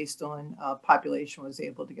boundaries based on population was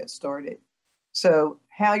able to get started. So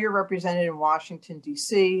how you're represented in Washington,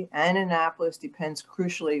 D.C. and Annapolis depends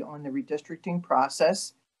crucially on the redistricting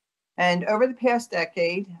process. And over the past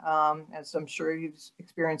decade, as I'm sure you've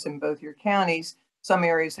experienced in both your counties, some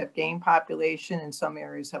areas have gained population and some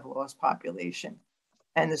areas have lost population.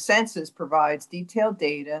 And the census provides detailed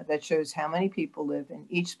data that shows how many people live in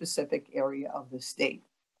each specific area of the state.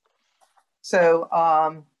 So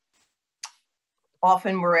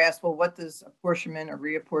often we're asked, well, what does apportionment or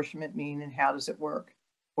reapportionment mean and how does it work?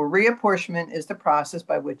 Well, reapportionment is the process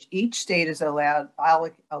by which each state is allotted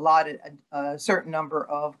a certain number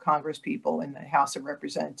of Congress people in the House of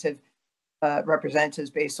Representatives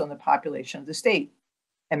based on the population of the state.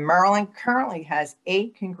 And Maryland currently has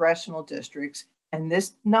 8 congressional districts, and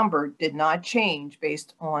this number did not change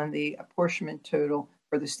based on the apportionment total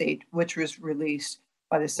for the state, which was released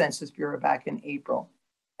by the Census Bureau back in April.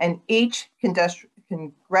 And each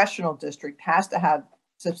congressional district has to have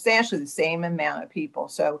substantially the same amount of people.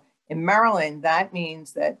 So in Maryland, that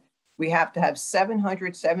means that we have to have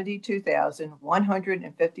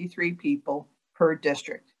 772,153 people per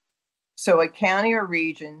district. So a county or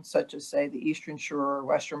region, such as say the Eastern Shore or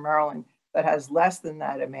Western Maryland, that has less than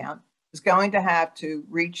that amount, is going to have to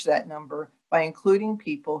reach that number by including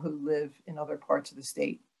people who live in other parts of the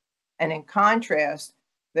state. And in contrast,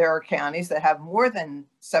 there are counties that have more than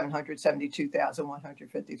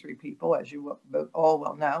 772,153 people, as you all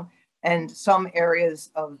well know, and some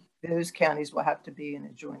areas of those counties will have to be in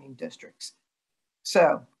adjoining districts.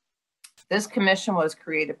 So this commission was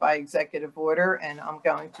created by executive order, and I'm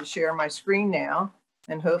going to share my screen now,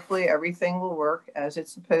 and hopefully everything will work as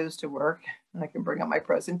it's supposed to work. I can bring up my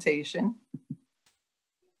presentation.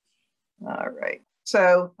 All right.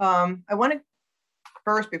 So I want to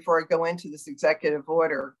first, before I go into this executive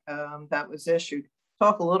order that was issued,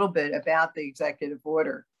 talk a little bit about the executive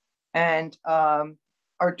order. And our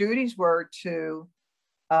duties were to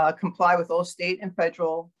comply with all state and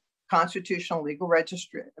federal constitutional legal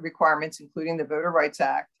registry requirements, including the Voter Rights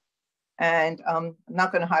Act. And I'm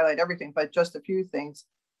not going to highlight everything, but just a few things.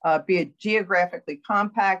 Be it geographically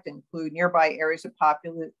compact, include nearby areas of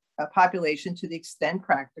population to the extent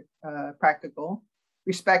practical,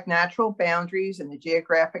 respect natural boundaries and the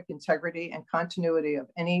geographic integrity and continuity of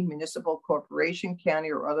any municipal corporation, county,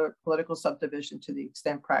 or other political subdivision to the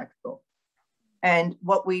extent practical. And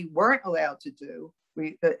what we weren't allowed to do,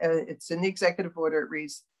 it's in the executive order, it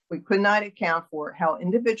reads, we could not account for how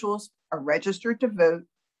individuals are registered to vote,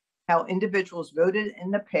 how individuals voted in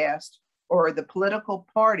the past, or the political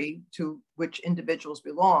party to which individuals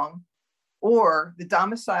belong, or the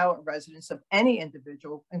domicile or residence of any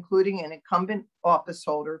individual, including an incumbent office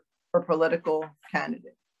holder or political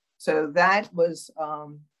candidate. So that was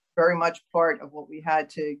very much part of what we had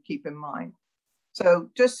to keep in mind. So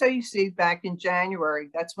just so you see, back in January,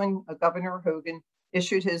 that's when Governor Hogan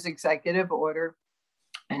issued his executive order,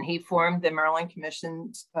 and he formed the Maryland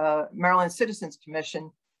Citizens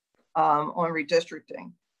Commission on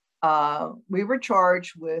redistricting. We were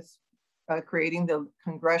charged with creating the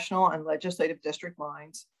congressional and legislative district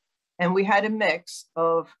lines. And we had a mix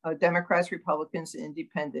of Democrats, Republicans, and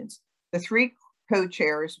independents. The 3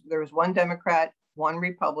 co-chairs, there was 1 Democrat, 1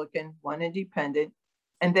 Republican, 1 independent.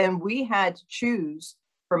 And then we had to choose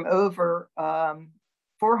from over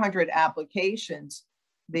 400 applications,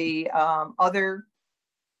 the other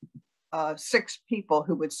 6 people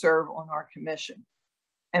who would serve on our commission.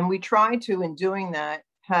 And we try to, in doing that,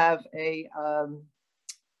 have a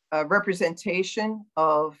representation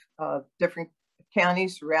of different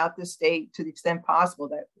counties throughout the state to the extent possible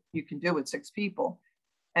that you can do with 6 people.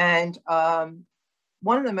 And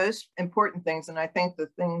one of the most important things, and I think the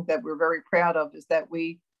thing that we're very proud of, is that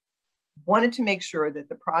we wanted to make sure that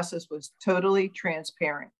the process was totally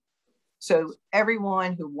transparent. So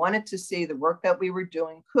everyone who wanted to see the work that we were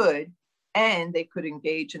doing could, and they could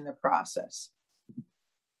engage in the process.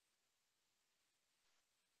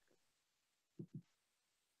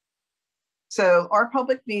 So our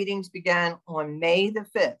public meetings began on May the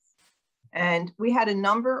 5th. And we had a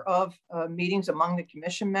number of meetings among the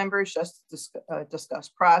commission members just to discuss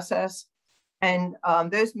process. And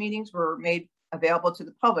those meetings were made available to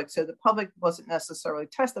the public. So the public wasn't necessarily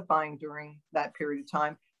testifying during that period of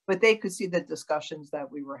time, but they could see the discussions that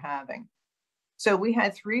we were having. So we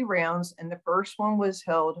had 3 rounds, and the first one was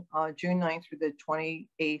held June 9th through the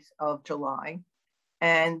 28th of July.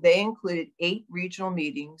 And they included 8 regional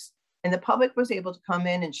meetings, and the public was able to come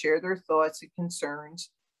in and share their thoughts and concerns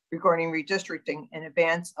regarding redistricting in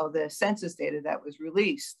advance of the census data that was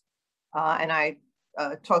released. And I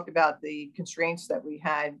talked about the constraints that we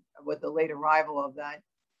had with the late arrival of that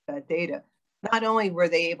data. Not only were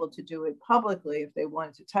they able to do it publicly if they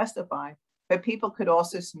wanted to testify, but people could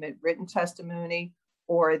also submit written testimony,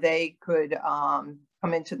 or they could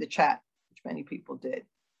come into the chat, which many people did.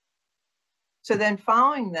 So then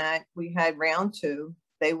following that, we had round 2.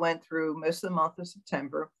 They went through most of the month of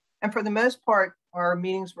September. And for the most part, our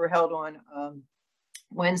meetings were held on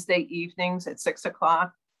Wednesday evenings at 6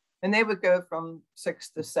 o'clock. And they would go from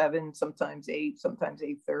 6 to 7, sometimes 8, sometimes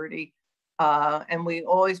 8:30. And we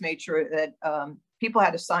always made sure that people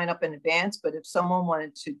had to sign up in advance, but if someone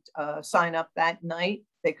wanted to sign up that night,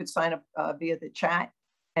 they could sign up via the chat,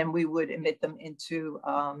 and we would admit them into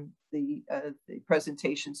the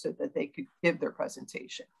presentation so that they could give their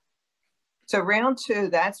presentation. So round 2,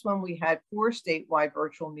 that's when we had 4 statewide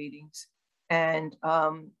virtual meetings. And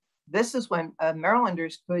this is when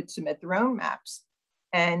Marylanders could submit their own maps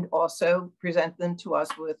and also present them to us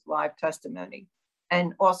with live testimony.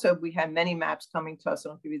 And also we had many maps coming to us,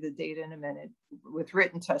 I'll give you the data in a minute, with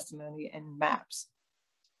written testimony and maps.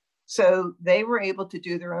 So they were able to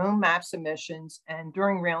do their own map submissions. And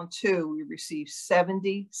during round 2, we received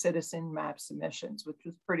 70 citizen map submissions, which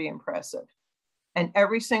was pretty impressive. And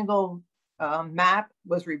every single map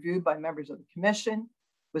was reviewed by members of the commission,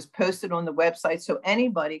 was posted on the website so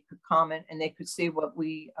anybody could comment and they could see what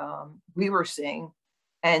we were seeing,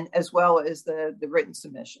 and as well as the written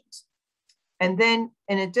submissions. And then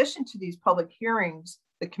in addition to these public hearings,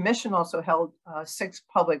 the commission also held 6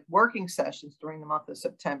 public working sessions during the month of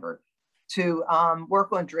September to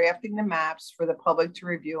work on drafting the maps for the public to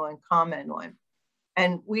review and comment on.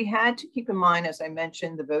 And we had to keep in mind, as I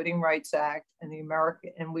mentioned, the Voting Rights Act and the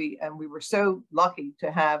American, and we were so lucky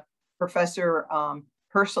to have Professor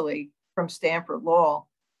Pursley from Stanford Law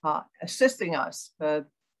assisting us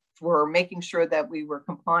for making sure that we were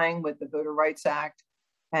complying with the Voter Rights Act.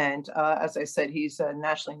 And as I said, he's a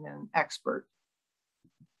nationally known expert.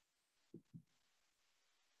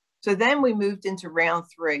 So then we moved into round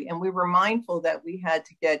 3, and we were mindful that we had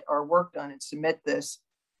to get our work done and submit this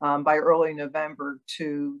by early November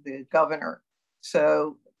to the governor.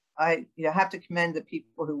 So I have to commend the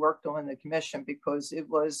people who worked on the commission, because it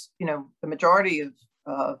was, the majority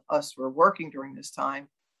of us were working during this time.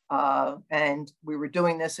 And we were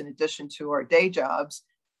doing this in addition to our day jobs.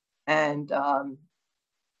 And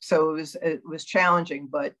so it was challenging,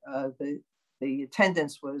 but the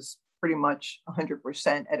attendance was pretty much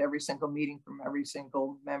 100% at every single meeting from every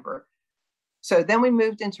single member. So then we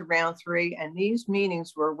moved into round 3, and these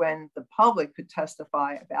meetings were when the public could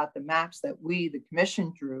testify about the maps that we, the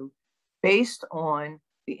commission, drew based on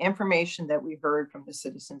the information that we heard from the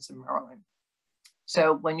citizens of Maryland.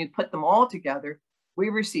 So when you put them all together, we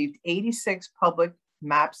received 86 public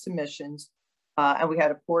map submissions, and we had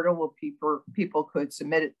a portal where people could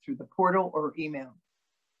submit it through the portal or email.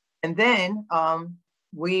 And then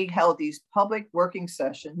we held these public working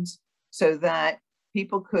sessions so that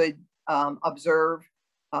people could observe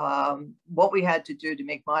what we had to do to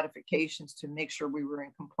make modifications to make sure we were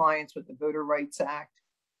in compliance with the Voter Rights Act,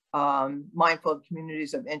 mindful of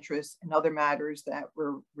communities of interest and other matters that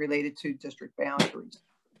were related to district boundaries.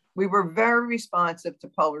 We were very responsive to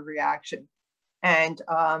public reaction. And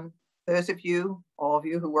those of you, all of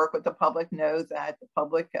you who work with the public know that the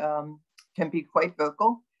public can be quite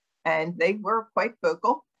vocal, and they were quite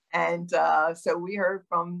vocal. And so we heard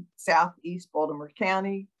from Southeast Baltimore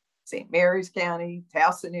County, St. Mary's County,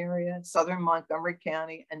 Towson area, Southern Montgomery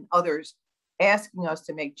County, and others asking us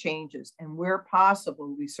to make changes. And where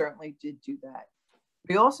possible, we certainly did do that.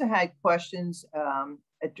 We also had questions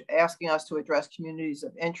asking us to address communities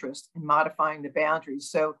of interest in modifying the boundaries.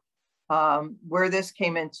 So where this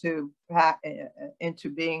came into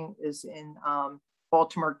being is in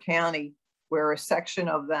Baltimore County, where a section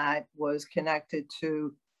of that was connected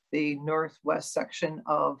to the northwest section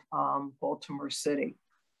of Baltimore City.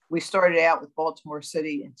 We started out with Baltimore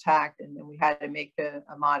City intact, and then we had to make a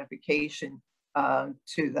modification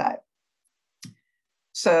to that.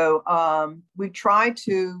 So we try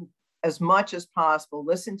to, as much as possible,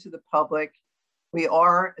 listen to the public. We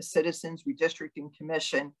are a Citizens Redistricting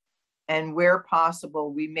Commission, and where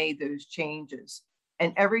possible, we made those changes.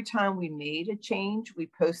 And every time we made a change, we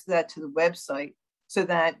posted that to the website so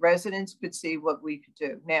that residents could see what we could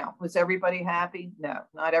do. Now, was everybody happy? No,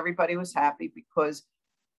 not everybody was happy, because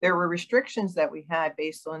there were restrictions that we had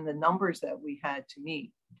based on the numbers that we had to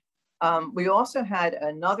meet. We also had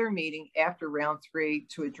another meeting after round 3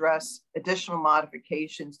 to address additional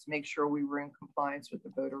modifications to make sure we were in compliance with the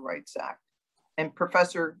Voter Rights Act. And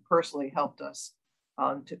Professor personally helped us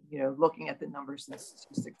to, looking at the numbers and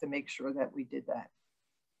statistics to make sure that we did that.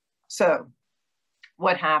 So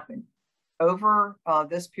what happened? Over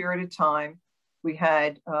this period of time, we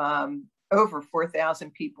had over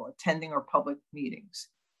 4,000 people attending our public meetings.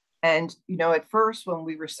 And, at first when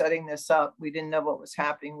we were setting this up, we didn't know what was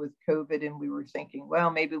happening with COVID. And we were thinking,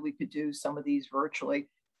 well, maybe we could do some of these virtually.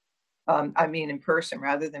 In person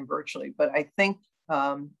rather than virtually. But I think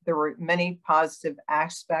there were many positive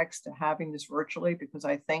aspects to having this virtually, because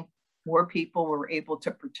I think more people were able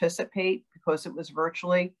to participate because it was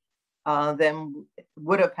virtually than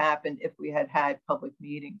would have happened if we had had public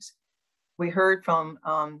meetings. We heard from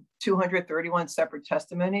 231 separate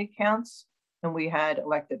testimony accounts, and we had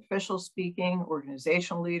elected officials speaking,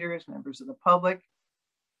 organizational leaders, members of the public.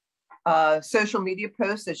 Social media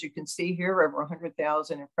posts, as you can see here, over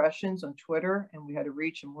 100,000 impressions on Twitter, and we had a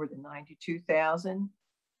reach of more than 92,000.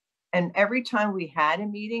 And every time we had a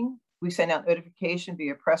meeting, we sent out notification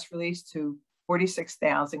via press release to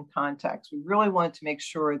 46,000 contacts. We really wanted to make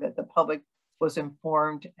sure that the public was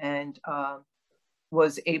informed and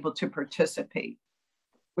was able to participate.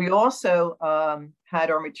 We also had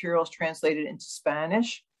our materials translated into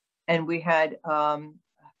Spanish, and we had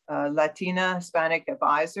Latina Hispanic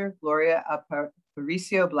advisor, Gloria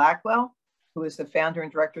Aparicio Blackwell, who is the founder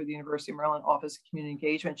and director of the University of Maryland Office of Community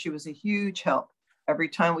Engagement. She was a huge help. Every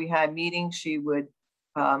time we had meetings, she would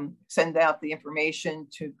send out the information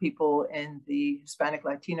to people in the Hispanic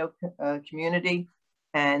Latino community.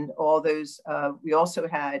 And all those, we also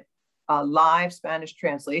had live Spanish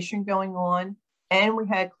translation going on, and we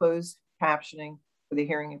had closed captioning for the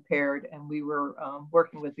hearing impaired. And we were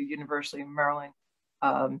working with the University of Maryland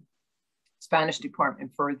Spanish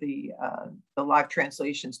department for the live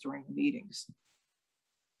translations during the meetings.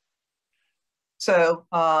 So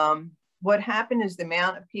what happened is the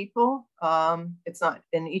amount of people, it's not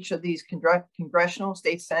in each of these congressional,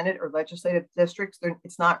 state senate, or legislative districts,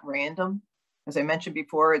 it's not random. As I mentioned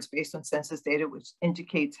before, it's based on census data, which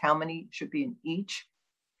indicates how many should be in each.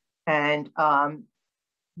 And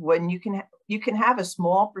when you can have a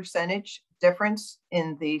small percentage difference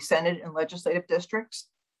in the Senate and legislative districts,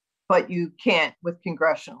 but you can't with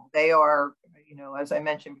congressional. They are, as I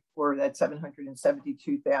mentioned before, that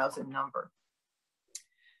 772,000 number.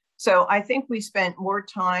 So I think we spent more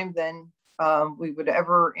time than we would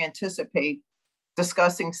ever anticipate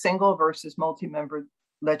discussing single versus multi-member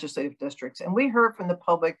legislative districts. And we heard from the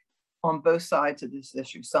public on both sides of this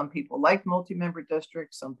issue. Some people liked multi-member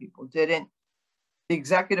districts, some people didn't. The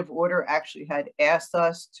executive order actually had asked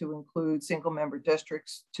us to include single member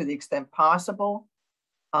districts to the extent possible.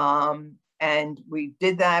 And we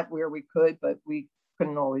did that where we could, but we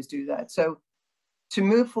couldn't always do that. So to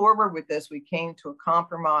move forward with this, we came to a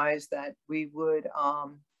compromise that we would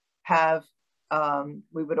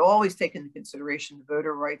we would always take into consideration the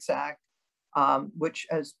Voter Rights Act, which,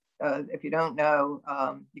 as if you don't know,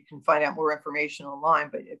 you can find out more information online,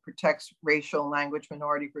 but it protects racial and language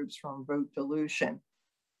minority groups from vote dilution.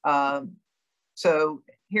 So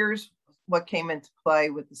here's what came into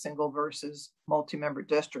play with the single versus multi-member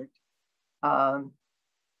district.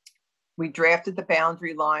 We drafted the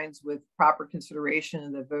boundary lines with proper consideration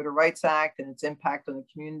of the Voter Rights Act and its impact on the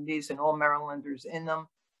communities and all Marylanders in them.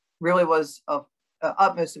 Really was of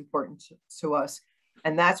utmost importance to us.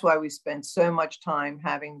 And that's why we spent so much time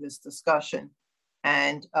having this discussion.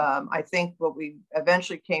 And I think what we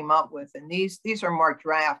eventually came up with, and these are marked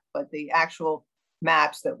draft, but the actual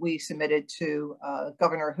maps that we submitted to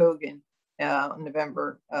Governor Hogan on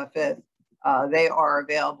November 5th, they are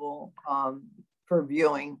available for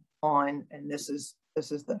viewing on, and this is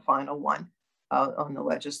the final one on the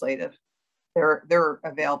legislative. They're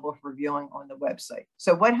available for viewing on the website.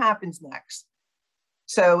 So what happens next?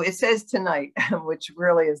 So it says tonight, which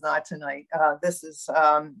really is not tonight. This is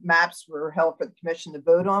maps were held for the commission to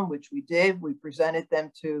vote on, which we did. We presented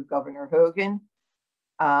them to Governor Hogan.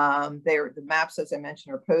 The maps, as I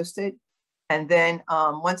mentioned, are posted. And then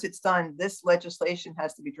once it's done, this legislation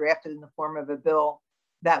has to be drafted in the form of a bill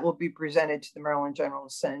that will be presented to the Maryland General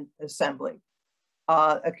Assembly.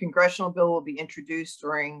 A congressional bill will be introduced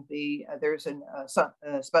during there's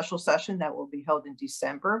a special session that will be held in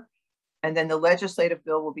December. And then the legislative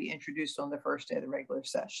bill will be introduced on the first day of the regular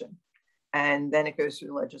session. And then it goes through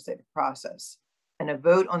the legislative process. And a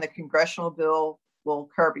vote on the congressional bill will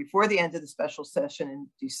occur before the end of the special session in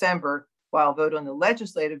December, while a vote on the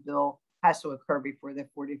legislative bill has to occur before the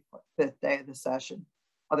 45th day of the session.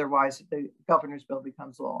 Otherwise, the governor's bill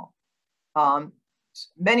becomes law.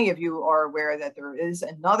 Many of you are aware that there is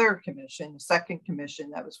another commission, a second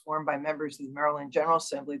commission that was formed by members of the Maryland General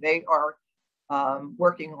Assembly. They are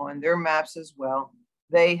working on their maps as well.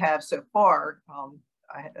 They have so far,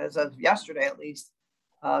 as of yesterday at least,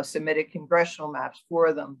 submitted congressional maps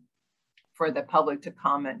for them for the public to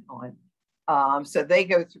comment on. So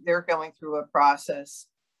they're going through a process.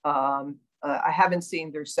 I haven't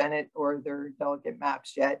seen their Senate or their delegate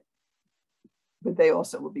maps yet, but they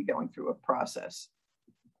also will be going through a process.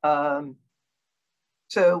 So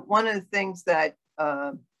one of the things that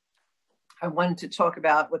I wanted to talk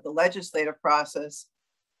about with the legislative process,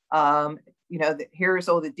 here's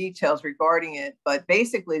all the details regarding it, but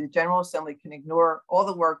basically the General Assembly can ignore all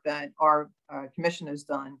the work that our commission has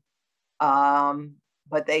done,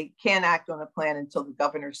 but they can't act on a plan until the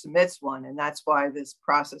governor submits one. And that's why this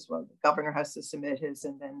process, well, the governor has to submit his,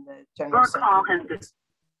 and then the General Assembly. Your call has been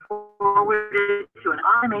forwarded to an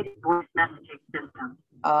automated voice messaging system.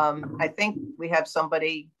 I think we have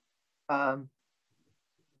somebody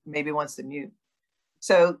maybe wants to mute.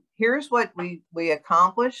 So here's what we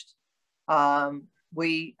accomplished.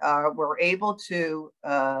 We were able to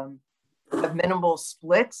have minimal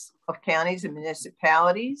splits of counties and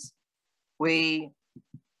municipalities. It's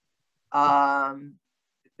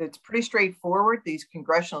pretty straightforward, these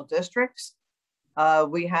congressional districts.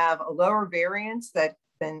 We have a lower variance that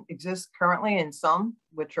than exists currently in some,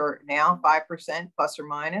 which are now 5% plus or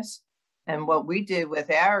minus. And what we did with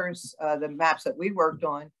ours, the maps that we worked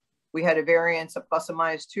on, we had a variance of plus or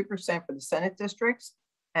minus 2% for the Senate districts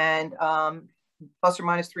and plus or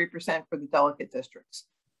minus 3% for the delegate districts.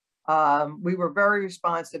 We were very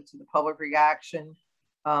responsive to the public reaction.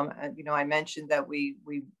 I mentioned that we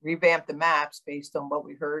revamped the maps based on what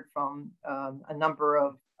we heard from a number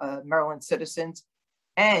of Maryland citizens.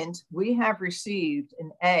 And we have received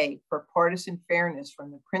an A for partisan fairness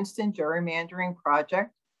from the Princeton Gerrymandering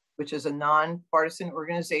Project, which is a nonpartisan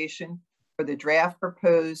organization for the draft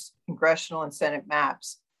proposed congressional and Senate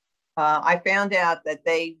maps. I found out that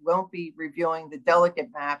they won't be reviewing the delegate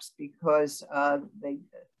maps because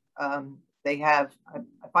they have,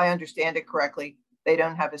 if I understand it correctly, they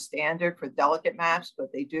don't have a standard for delegate maps,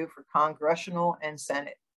 but they do for congressional and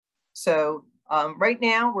Senate. So right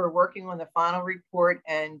now we're working on the final report,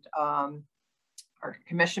 and our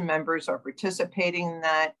commission members are participating in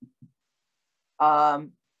that.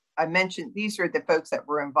 I mentioned these are the folks that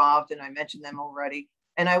were involved, and I mentioned them already.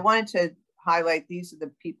 And I wanted to highlight these are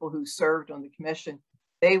the people who served on the commission.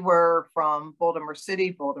 They were from Baltimore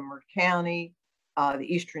City, Baltimore County, the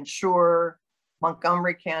Eastern Shore,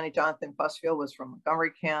 Montgomery County. Jonathan Busfield was from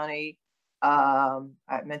Montgomery County. I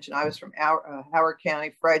mentioned I was from Howard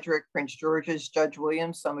County, Frederick, Prince George's, Judge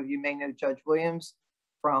Williams. Some of you may know Judge Williams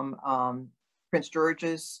from Prince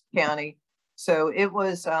George's County. So it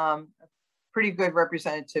was a pretty good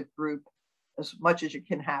representative group, as much as you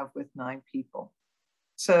can have with 9 people.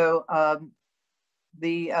 So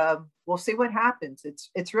we'll see what happens.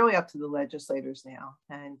 It's really up to the legislators now.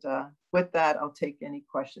 And with that, I'll take any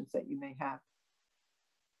questions that you may have.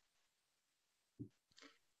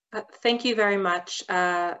 Thank you very much.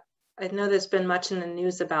 I know there's been much in the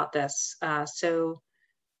news about this. Do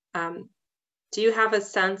you have a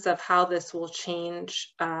sense of how this will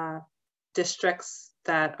change districts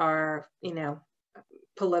that are,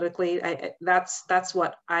 politically? That's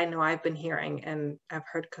what I know I've been hearing, and I've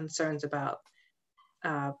heard concerns about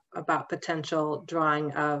potential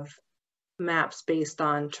drawing of maps based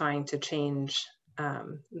on trying to change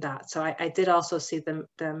that. So I did also see the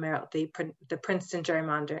Princeton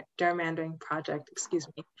Gerrymandering Project, excuse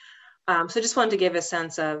me. So just wanted to give a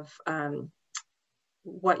sense of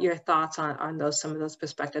what your thoughts on some of those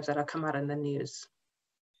perspectives that have come out in the news.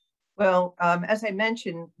 Well, as I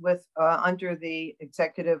mentioned, with under the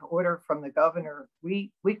executive order from the governor,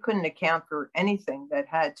 we couldn't account for anything that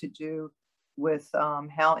had to do with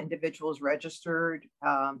how individuals registered,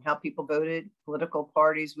 how people voted, political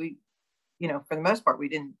parties. We, you know, for the most part, we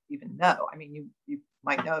didn't even know. I mean, you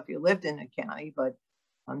might know if you lived in a county, but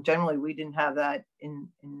generally we didn't have that in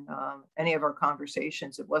any of our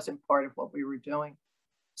conversations. It wasn't part of what we were doing.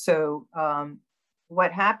 So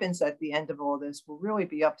what happens at the end of all this will really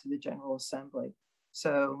be up to the General Assembly.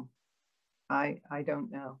 So I don't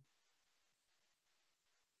know.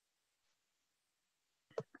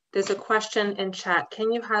 There's a question in chat.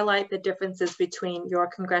 Can you highlight the differences between your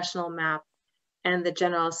congressional map and the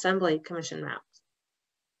General Assembly Commission map?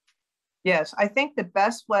 Yes, I think the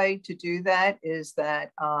best way to do that is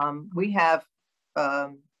that we have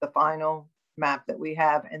the final map that we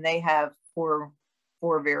have, and they have four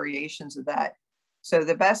variations of that. So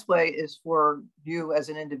the best way is for you as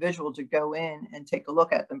an individual to go in and take a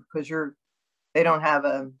look at them, because they don't have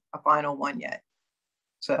a final one yet.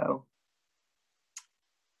 So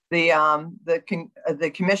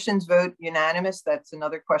the commission's vote unanimous. That's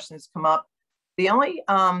another question that's come up. The only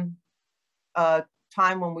time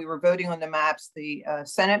when we were voting on the maps, the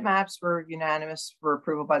Senate maps were unanimous for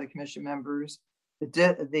approval by the commission members. The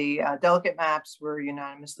delegate maps were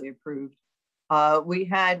unanimously approved. We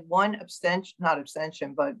had one abstention, not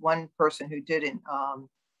abstention, but one person who didn't,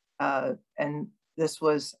 and this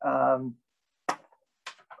was our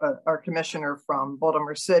commissioner from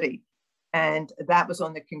Baltimore City, and that was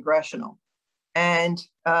on the congressional. And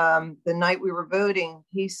the night we were voting,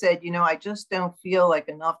 he said, you know, I just don't feel like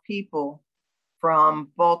enough people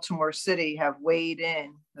from Baltimore City have weighed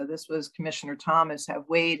in. Now, this was Commissioner Thomas, have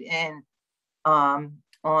weighed in on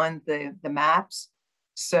the maps.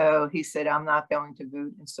 So he said, I'm not going to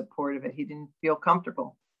vote in support of it. He didn't feel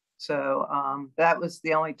comfortable. So that was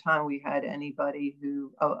the only time we had anybody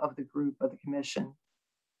who of the group of the commission.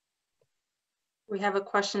 We have a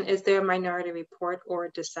question. Is there a minority report or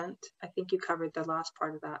a dissent? I think you covered the last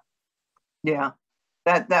part of that. Yeah,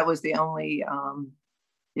 that was the only,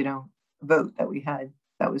 you know, vote that we had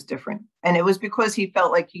that was different. And it was because he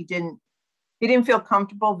felt like he didn't feel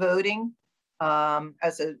comfortable voting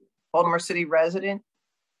as a Baltimore City resident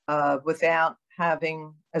without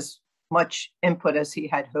having as much input as he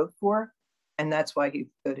had hoped for. And that's why he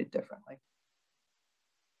voted differently.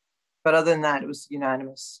 But other than that, it was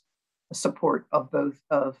unanimous support of both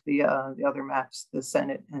of the other maps, the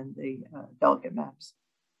Senate and the delegate maps.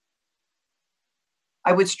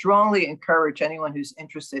 I would strongly encourage anyone who's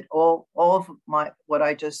interested, all of what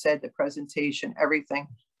I just said, the presentation, everything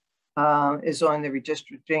is on the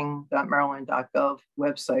redistricting.maryland.gov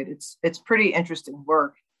website. It's pretty interesting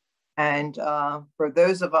work. And for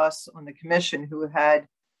those of us on the commission who had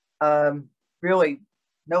really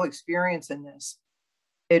no experience in this,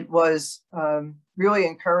 it was really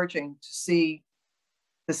encouraging to see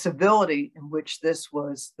the civility in which this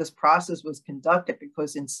process was conducted,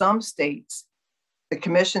 because in some states, the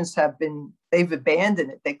commissions they've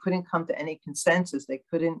abandoned it. They couldn't come to any consensus. They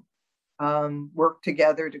couldn't work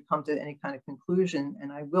together to come to any kind of conclusion.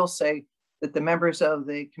 And I will say that the members of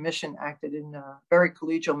the commission acted in a very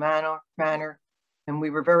collegial manner, and we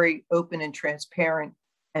were very open and transparent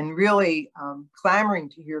and really clamoring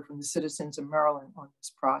to hear from the citizens of Maryland on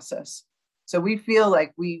this process. So we feel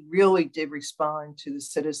like we really did respond to the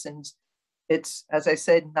citizens. It's, as I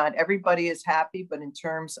said, not everybody is happy, but in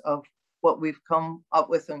terms of what we've come up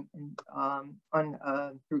with through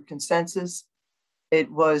consensus,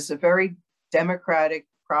 it was a very democratic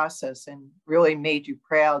process and really made you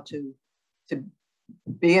proud to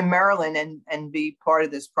be in Maryland and be part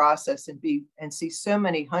of this process and see so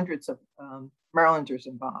many hundreds of Marylanders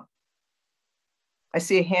involved. I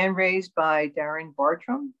see a hand raised by Darren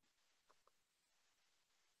Bartram.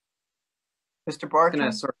 Mr. Bartram. I'm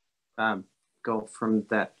going to sort of go from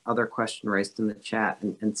that other question raised in the chat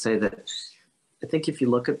and say that I think if you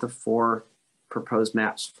look at the 4 proposed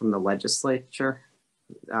maps from the legislature,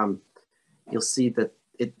 you'll see that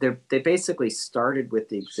they basically started with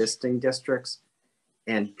the existing districts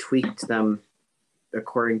and tweaked them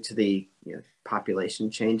according to the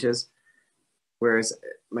population changes. Whereas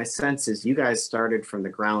my sense is you guys started from the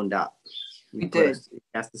ground up. We did.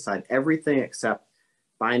 Cast aside everything except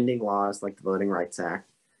binding laws like the Voting Rights Act,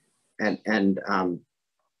 and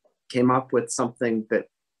came up with something that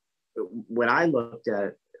when I looked at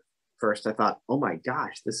it first, I thought, oh my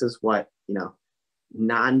gosh, this is what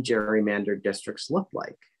non-gerrymandered districts look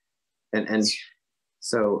like. And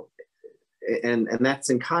so that's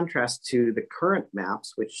in contrast to the current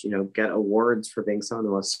maps, which get awards for being some of the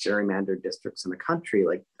most gerrymandered districts in the country,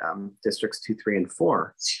 like districts 2, 3, and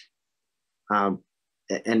 4.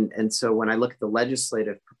 And so when I look at the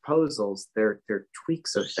legislative proposals, they're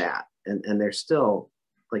tweaks of that, and they're still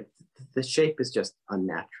like, the shape is just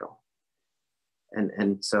unnatural.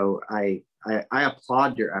 And so I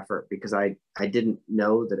applaud your effort, because I didn't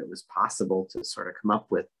know that it was possible to sort of come up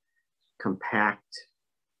with compact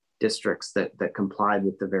districts that complied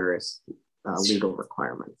with the various legal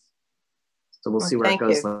requirements. So we'll see where it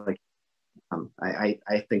goes. Like,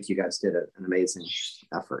 I think you guys did an amazing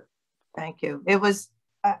effort. Thank you. It was,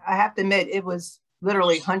 I have to admit, it was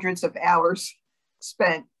literally hundreds of hours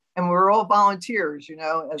spent, and we're all volunteers, you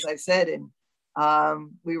know, as I said, and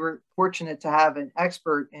we were fortunate to have an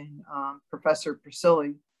expert in Professor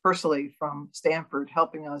Persley from Stanford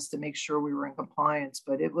helping us to make sure we were in compliance.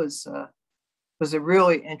 But it was a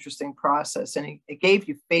really interesting process, and it gave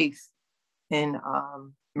you faith in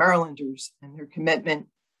Marylanders and their commitment.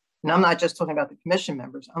 And I'm not just talking about the commission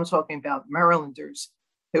members, I'm talking about Marylanders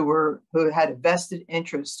who had a vested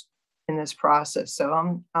interest in this process. So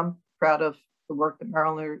I'm proud of the work that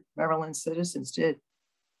Maryland citizens did.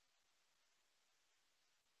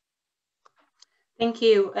 Thank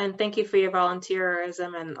you, and thank you for your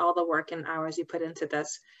volunteerism and all the work and hours you put into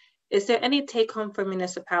this. Is there any take home for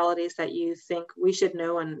municipalities that you think we should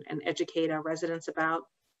know and educate our residents about?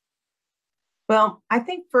 Well, I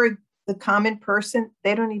think for the common person,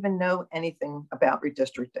 they don't even know anything about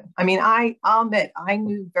redistricting. I mean, I'll admit, I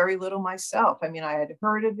knew very little myself. I mean, I had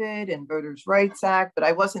heard of it and Voters' Rights Act, but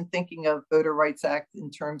I wasn't thinking of Voter Rights Act in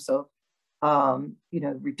terms of,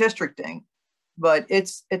 redistricting. But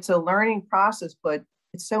it's a learning process, but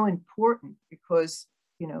it's so important because,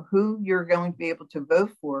 you know, who you're going to be able to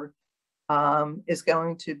vote for is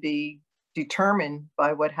going to be determined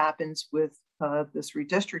by what happens with this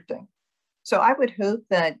redistricting. So I would hope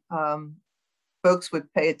that folks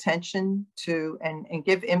would pay attention to and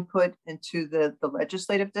give input into the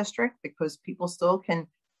legislative district, because people still can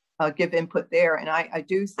give input there. And I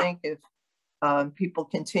do think if people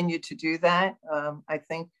continue to do that, I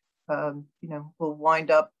think, we'll wind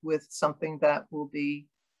up with something that will be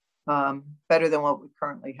better than what we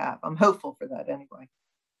currently have. I'm hopeful for that anyway.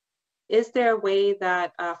 Is there a way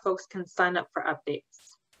that folks can sign up for updates?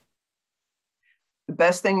 The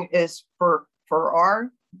best thing is for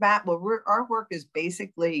our our work is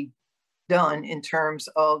basically done in terms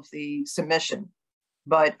of the submission.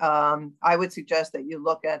 But I would suggest that you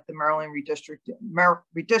look at the Maryland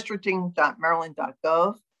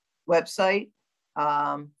redistricting.maryland.gov website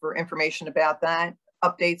for information about that.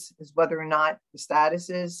 Updates is whether or not the status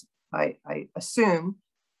is, I assume,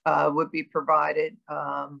 would be provided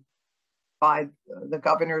by the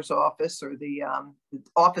governor's office or the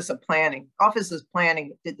Office of Planning. Office of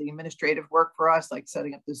Planning did the administrative work for us, like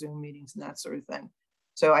setting up the Zoom meetings and that sort of thing.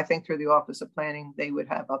 So I think through the Office of Planning, they would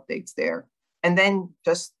have updates there. And then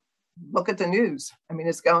just look at the news. I mean,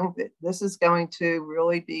 this is going to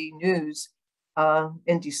really be news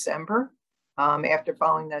in December after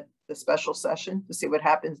following the special session to see what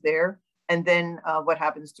happens there. And then what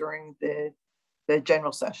happens during the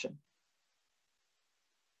general session.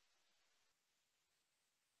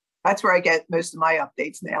 That's where I get most of my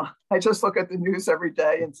updates now. I just look at the news every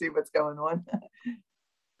day and see what's going on.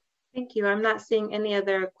 Thank you. I'm not seeing any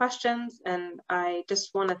other questions, and I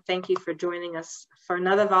just want to thank you for joining us for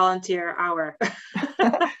another volunteer hour.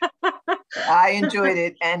 I enjoyed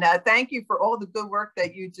it, and thank you for all the good work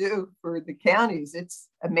that you do for the counties. It's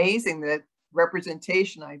amazing that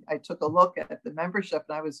representation. I took a look at the membership,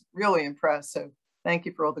 and I was really impressed. So thank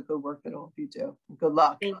you for all the good work that all of you do. And good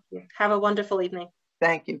luck. Thank you. Have a wonderful evening.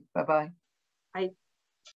 Thank you. Bye-bye. Bye.